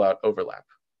to rule out overlap,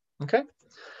 okay?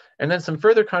 And then some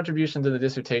further contributions in the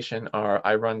dissertation are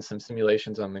I run some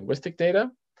simulations on linguistic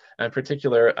data. In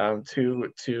particular,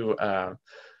 two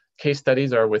case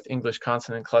studies are with English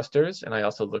consonant clusters, and I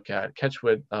also look at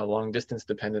Catchwood long distance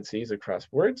dependencies across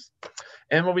words.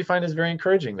 And what we find is very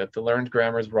encouraging that the learned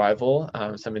grammars rival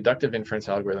some inductive inference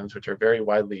algorithms, which are very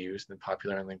widely used and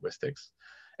popular in linguistics.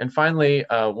 And finally,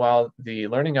 while the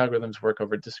learning algorithms work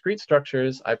over discrete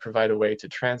structures, I provide a way to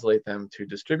translate them to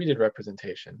distributed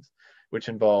representations, which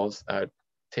involves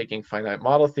taking finite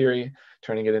model theory,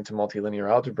 turning it into multilinear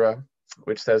algebra,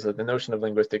 which says that the notion of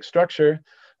linguistic structure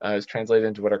is translated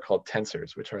into what are called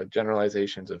tensors, which are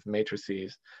generalizations of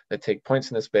matrices that take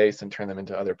points in a space and turn them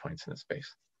into other points in a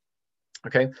space.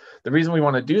 Okay, the reason we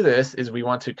want to do this is we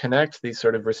want to connect these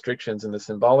sort of restrictions in the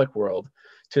symbolic world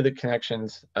to the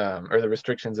connections or the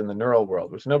restrictions in the neural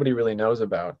world, which nobody really knows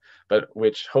about, but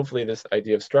which hopefully this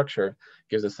idea of structure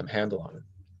gives us some handle on it.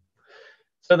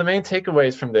 So the main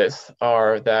takeaways from this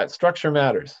are that structure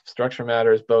matters. Structure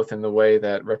matters both in the way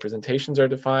that representations are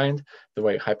defined, the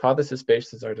way hypothesis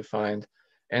spaces are defined,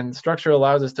 and structure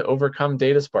allows us to overcome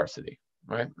data sparsity,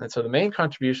 right? And so the main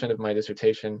contribution of my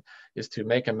dissertation is to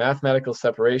make a mathematical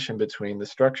separation between the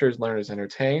structures learners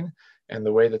entertain and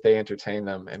the way that they entertain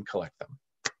them and collect them.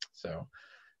 So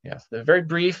yes, they're very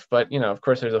brief, but of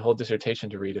course there's a whole dissertation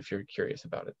to read if you're curious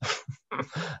about it.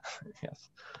 Yes,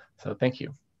 so thank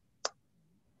you.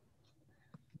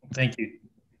 Thank you,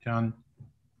 John.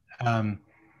 I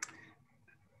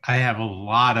have a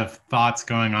lot of thoughts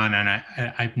going on, and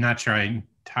I'm not sure I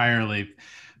entirely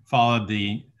followed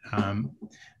the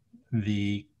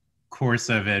course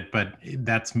of it, but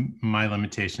that's my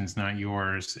limitations, not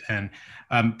yours. And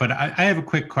but I have a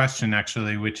quick question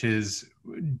actually, which is,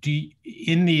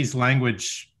 in these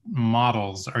language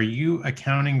models, are you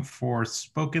accounting for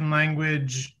spoken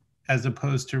language as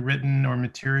opposed to written or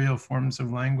material forms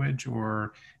of language,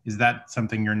 or is that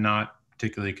something you're not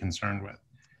particularly concerned with?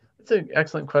 That's an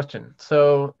excellent question.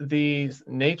 So the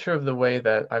nature of the way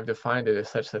that I've defined it is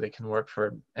such that it can work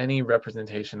for any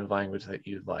representation of language that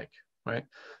you'd like, right?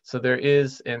 So there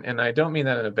is, and I don't mean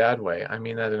that in a bad way, I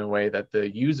mean that in a way that the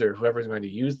user, whoever's going to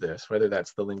use this, whether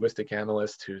that's the linguistic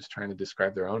analyst who's trying to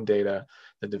describe their own data,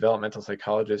 the developmental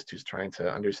psychologist who's trying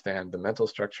to understand the mental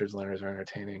structures learners are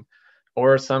entertaining,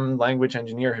 or some language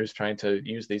engineer who's trying to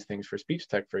use these things for speech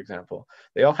tech, for example,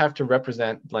 they all have to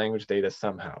represent language data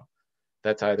somehow.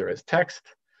 That's either as text,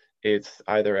 it's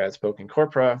either as spoken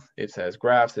corpora, it's as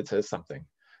graphs, it's as something,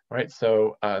 right?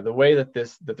 So the way that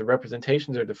the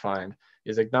representations are defined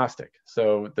is agnostic.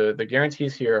 So the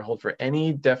guarantees here hold for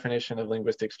any definition of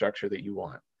linguistic structure that you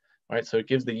want, right? So it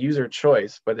gives the user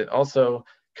choice, but it also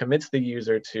commits the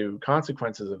user to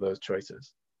consequences of those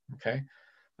choices, okay?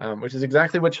 Which is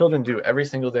exactly what children do every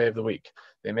single day of the week.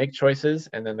 They make choices,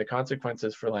 and then the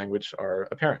consequences for language are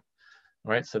apparent,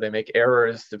 right? So they make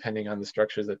errors depending on the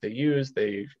structures that they use.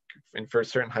 They infer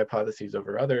certain hypotheses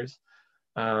over others.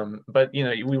 But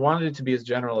we wanted it to be as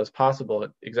general as possible,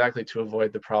 exactly to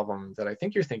avoid the problem that I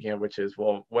think you're thinking of, which is,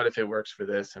 well, what if it works for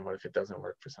this, and what if it doesn't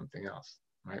work for something else,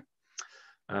 right?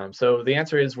 So the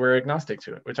answer is we're agnostic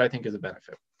to it, which I think is a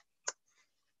benefit.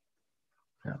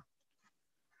 Yeah.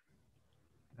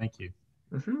 Thank you.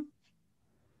 Mm-hmm.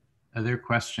 Other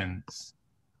questions?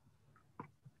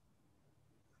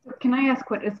 Can I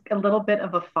ask what is a little bit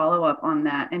of a follow-up on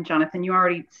that? And Jonathan, you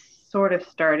already sort of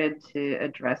started to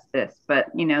address this, but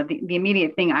you know, the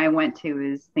immediate thing I went to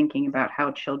is thinking about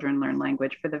how children learn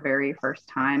language for the very first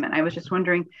time. And I was just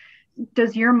wondering,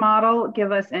 does your model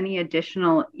give us any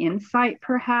additional insight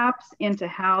perhaps into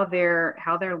how they're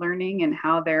learning and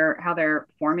how they're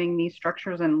forming these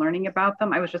structures and learning about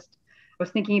them? I was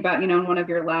thinking about, you know, in one of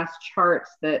your last charts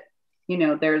that, you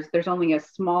know, there's only a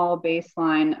small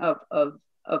baseline of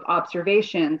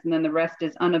observations, and then the rest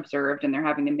is unobserved, and they're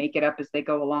having to make it up as they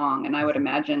go along. And I would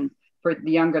imagine for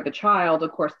the younger the child,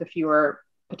 of course, the fewer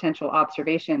potential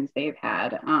observations they've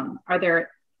had. Are there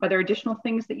additional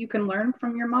things that you can learn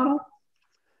from your model?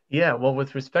 Yeah, well,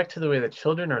 with respect to the way that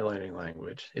children are learning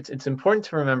language, it's important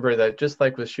to remember that just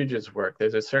like with Shuja's work,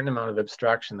 there's a certain amount of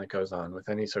abstraction that goes on with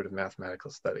any sort of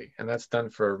mathematical study, and that's done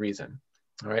for a reason,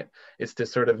 all right? It's to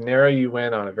sort of narrow you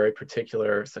in on a very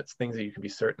particular things that you can be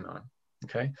certain on,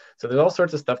 okay? So there's all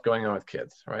sorts of stuff going on with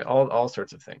kids, right? All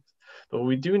sorts of things. But what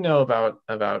we do know about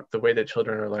the way that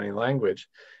children are learning language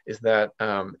is that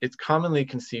it's commonly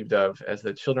conceived of as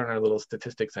that children are little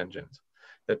statistics engines,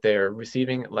 that they're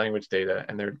receiving language data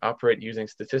and they're using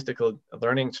statistical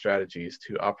learning strategies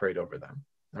to operate over them,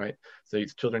 right? So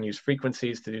these children use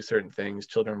frequencies to do certain things.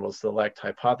 Children will select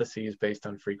hypotheses based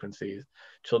on frequencies.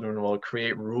 Children will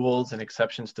create rules and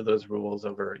exceptions to those rules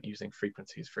over using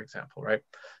frequencies, for example, right?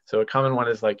 So a common one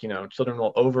is like, you know, children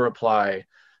will over apply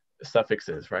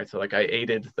suffixes, right? So like I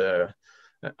ate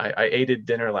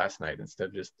dinner last night instead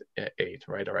of just ate,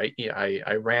 right? Or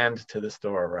I ran to the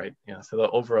store, right? You know, so they'll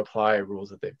over apply rules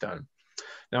that they've done.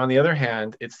 Now, on the other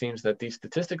hand, it seems that these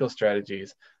statistical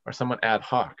strategies are somewhat ad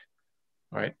hoc,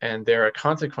 right? And they're a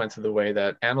consequence of the way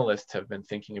that analysts have been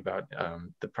thinking about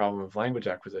the problem of language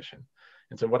acquisition.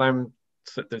 And so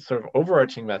the sort of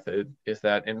overarching method is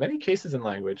that in many cases in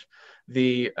language,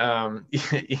 the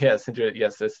yes,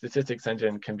 the statistics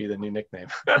engine can be the new nickname.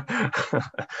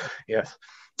 Yes,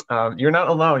 you're not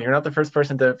alone. You're not the first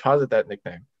person to posit that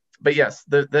nickname. But yes,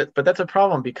 but that's a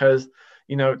problem because,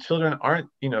 you know, children aren't,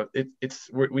 you know,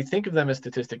 we think of them as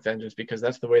statistics engines because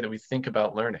that's the way that we think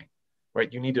about learning,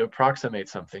 right? You need to approximate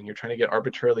something. You're trying to get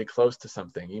arbitrarily close to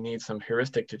something. You need some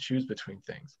heuristic to choose between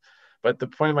things. But the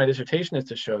point of my dissertation is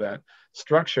to show that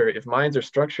structure, if minds are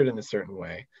structured in a certain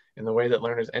way, in the way that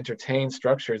learners entertain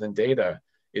structures and data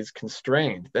is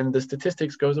constrained, then the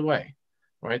statistics goes away,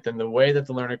 right? Then the way that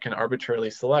the learner can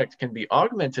arbitrarily select can be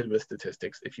augmented with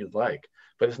statistics if you'd like,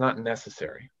 but it's not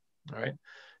necessary, right?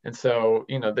 And so,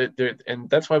 you know, and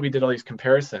that's why we did all these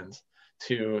comparisons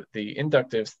to the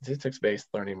inductive statistics-based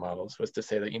learning models, was to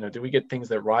say that, you know, do we get things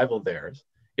that rival theirs?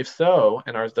 If so,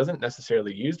 and ours doesn't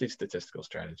necessarily use these statistical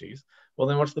strategies, well,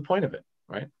 then what's the point of it,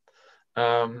 right?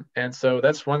 And so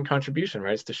that's one contribution,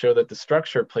 right? Is to show that the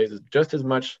structure plays just as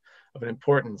much of an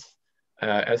importance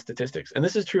as statistics. And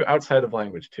this is true outside of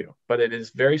language too, but it is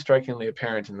very strikingly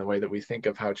apparent in the way that we think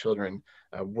of how children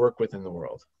work within the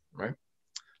world, right?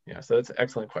 Yeah, so that's an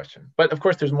excellent question. But of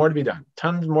course, there's more to be done.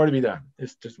 Tons more to be done.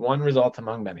 It's just one result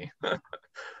among many.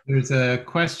 There's a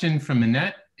question from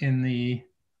Annette in the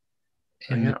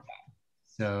Yeah.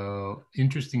 So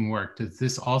interesting work. Does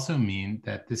this also mean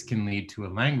that this can lead to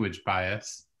a language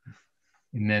bias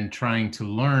and then trying to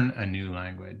learn a new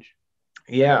language?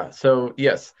 Yeah, so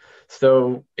yes.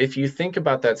 So if you think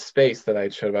about that space that I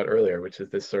showed about earlier, which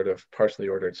is this sort of partially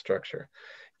ordered structure,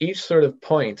 each sort of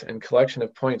point and collection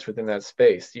of points within that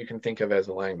space you can think of as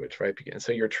a language, right? And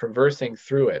so you're traversing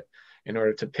through it in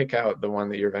order to pick out the one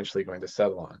that you're eventually going to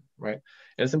settle on, right?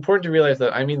 And it's important to realize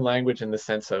that I mean language in the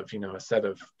sense of, you know, a set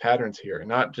of patterns here,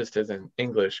 not just as in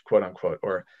English, quote unquote,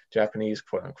 or Japanese,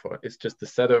 quote unquote. It's just the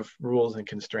set of rules and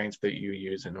constraints that you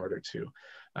use in order to,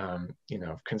 you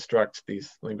know, construct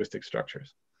these linguistic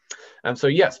structures. So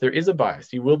yes, there is a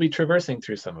bias. You will be traversing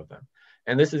through some of them.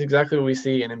 And this is exactly what we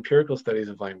see in empirical studies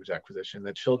of language acquisition,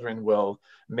 that children will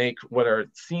make what are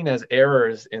seen as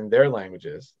errors in their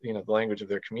languages, you know, the language of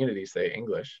their community, say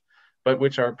English, but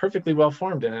which are perfectly well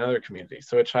formed in another community.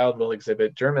 So a child will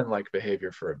exhibit German-like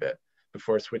behavior for a bit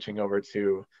before switching over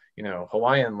to, you know,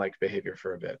 Hawaiian-like behavior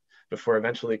for a bit, before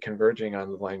eventually converging on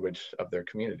the language of their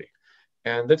community.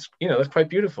 And that's, you know, that's quite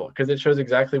beautiful because it shows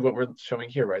exactly what we're showing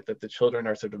here, right? That the children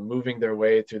are sort of moving their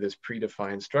way through this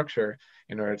predefined structure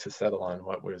in order to settle on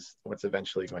what's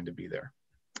eventually going to be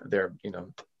their, you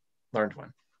know, learned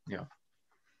one. Yeah.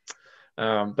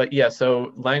 But yeah,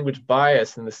 so language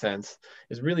bias in the sense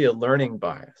is really a learning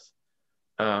bias.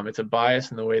 It's a bias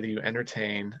in the way that you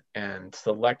entertain and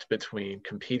select between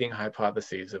competing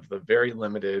hypotheses of the very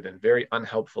limited and very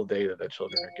unhelpful data that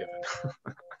children are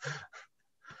given.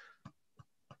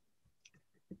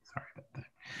 Sorry about that.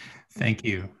 Thank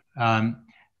you.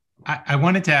 I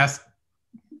wanted to ask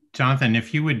Jonathan,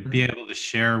 if you would be able to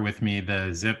share with me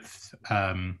the zip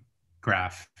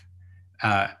graph.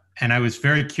 And I was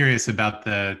very curious about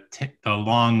the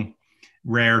long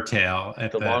rare tail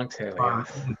at long tail, far,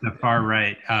 yes. at the far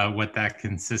right, what that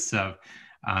consists of.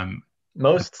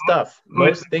 Most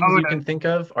things you can think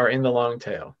of are in the long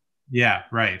tail. Yeah,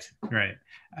 right.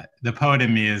 The poet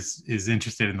in me is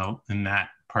interested in that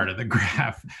part of the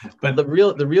graph. But the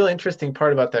real interesting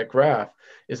part about that graph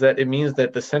is that it means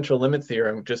that the central limit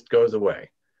theorem just goes away.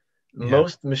 Yeah.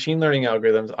 Most machine learning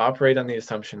algorithms operate on the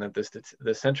assumption that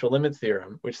the central limit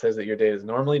theorem, which says that your data is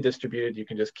normally distributed, you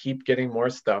can just keep getting more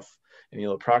stuff and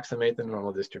you'll approximate the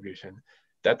normal distribution.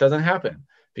 That doesn't happen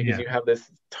because you have this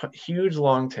huge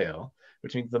long tail,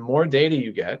 which means the more data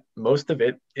you get, most of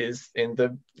it is in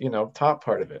the top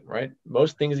part of it, right?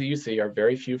 Most things that you see are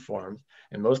very few forms,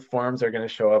 and most forms are going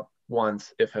to show up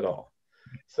once, if at all.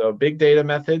 So big data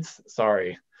methods,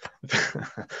 sorry.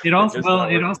 It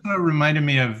also reminded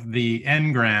me of the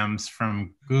n-grams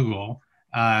from Google,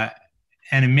 and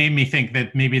it made me think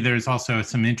that maybe there's also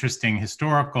some interesting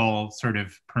historical sort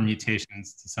of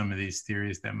permutations to some of these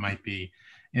theories that might be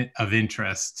of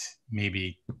interest,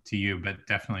 maybe to you, but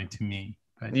definitely to me.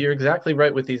 But you're exactly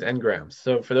right with these n-grams.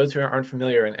 So for those who aren't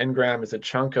familiar, an n-gram is a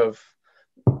chunk of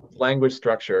language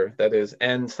structure that is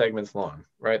n segments long,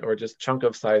 right? Or just chunk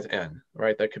of size n,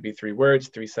 right? That could be 3 words,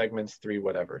 3 segments, 3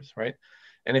 whatevers, right?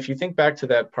 And if you think back to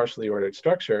that partially ordered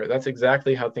structure, that's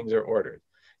exactly how things are ordered.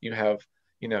 You have,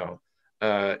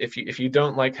 if you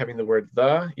don't like having the word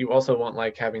the, you also won't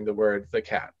like having the word the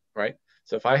cat, right?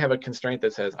 So if I have a constraint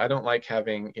that says I don't like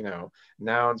having,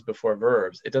 nouns before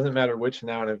verbs, it doesn't matter which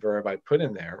noun and verb I put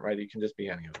in there, right? It can just be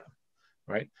any of them,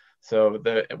 right? So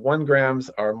the 1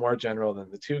 grams are more general than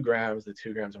the 2 grams. The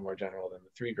 2 grams are more general than the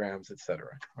 3 grams, etc.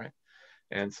 Right?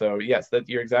 And so yes, that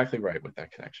you're exactly right with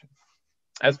that connection.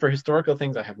 As for historical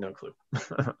things, I have no clue.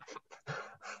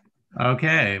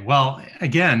 Okay. Well,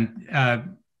 again,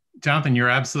 Jonathan, you're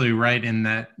absolutely right in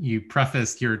that you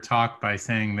prefaced your talk by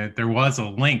saying that there was a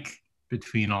link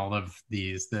between all of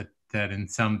these, that in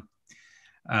some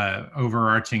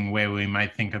overarching way we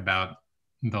might think about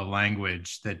the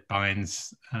language that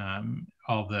binds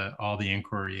all the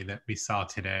inquiry that we saw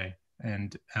today,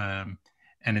 and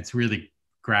it's really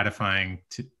gratifying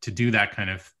to do that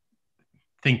kind of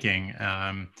thinking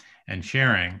and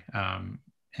sharing,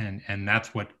 and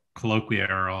that's what colloquia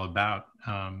are all about.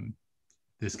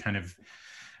 This kind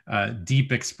of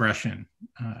deep expression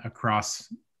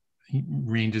across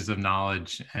ranges of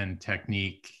knowledge and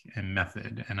technique and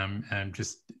method, and I'm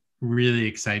just really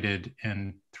excited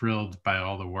and thrilled by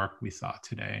all the work we saw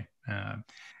today.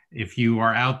 If you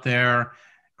are out there,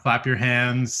 clap your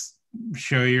hands,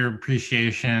 show your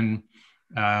appreciation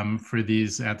for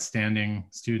these outstanding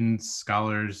students,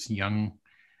 scholars, young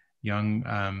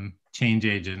change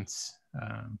agents.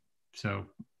 So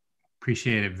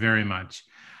appreciate it very much.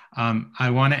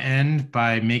 I want to end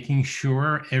by making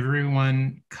sure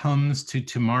everyone comes to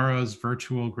tomorrow's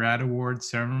virtual grad award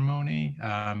ceremony.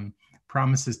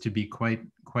 Promises to be quite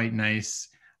nice,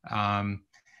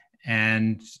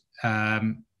 and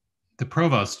the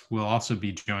provost will also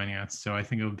be joining us. So I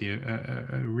think it'll be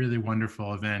a really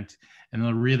wonderful event, and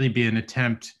it'll really be an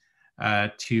attempt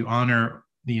to honor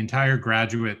the entire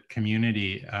graduate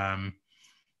community,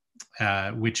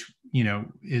 which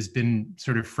has been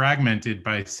sort of fragmented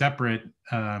by separate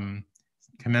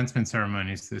commencement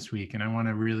ceremonies this week. And I want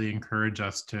to really encourage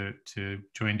us to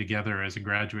join together as a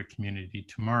graduate community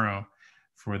tomorrow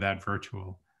for that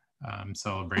virtual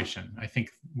celebration. I think,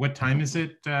 what time is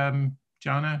it,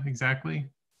 Jana, exactly?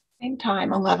 Same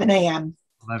time, 11 a.m.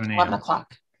 11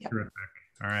 o'clock. Yep. Terrific.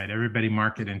 All right, everybody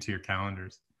mark it into your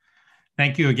calendars.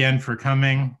 Thank you again for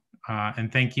coming.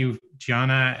 And thank you,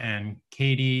 Gianna and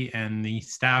Katie and the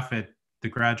staff at the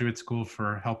graduate school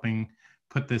for helping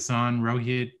put this on,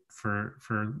 Rohit for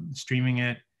streaming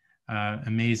it.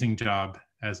 Amazing job,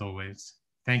 as always.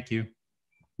 Thank you.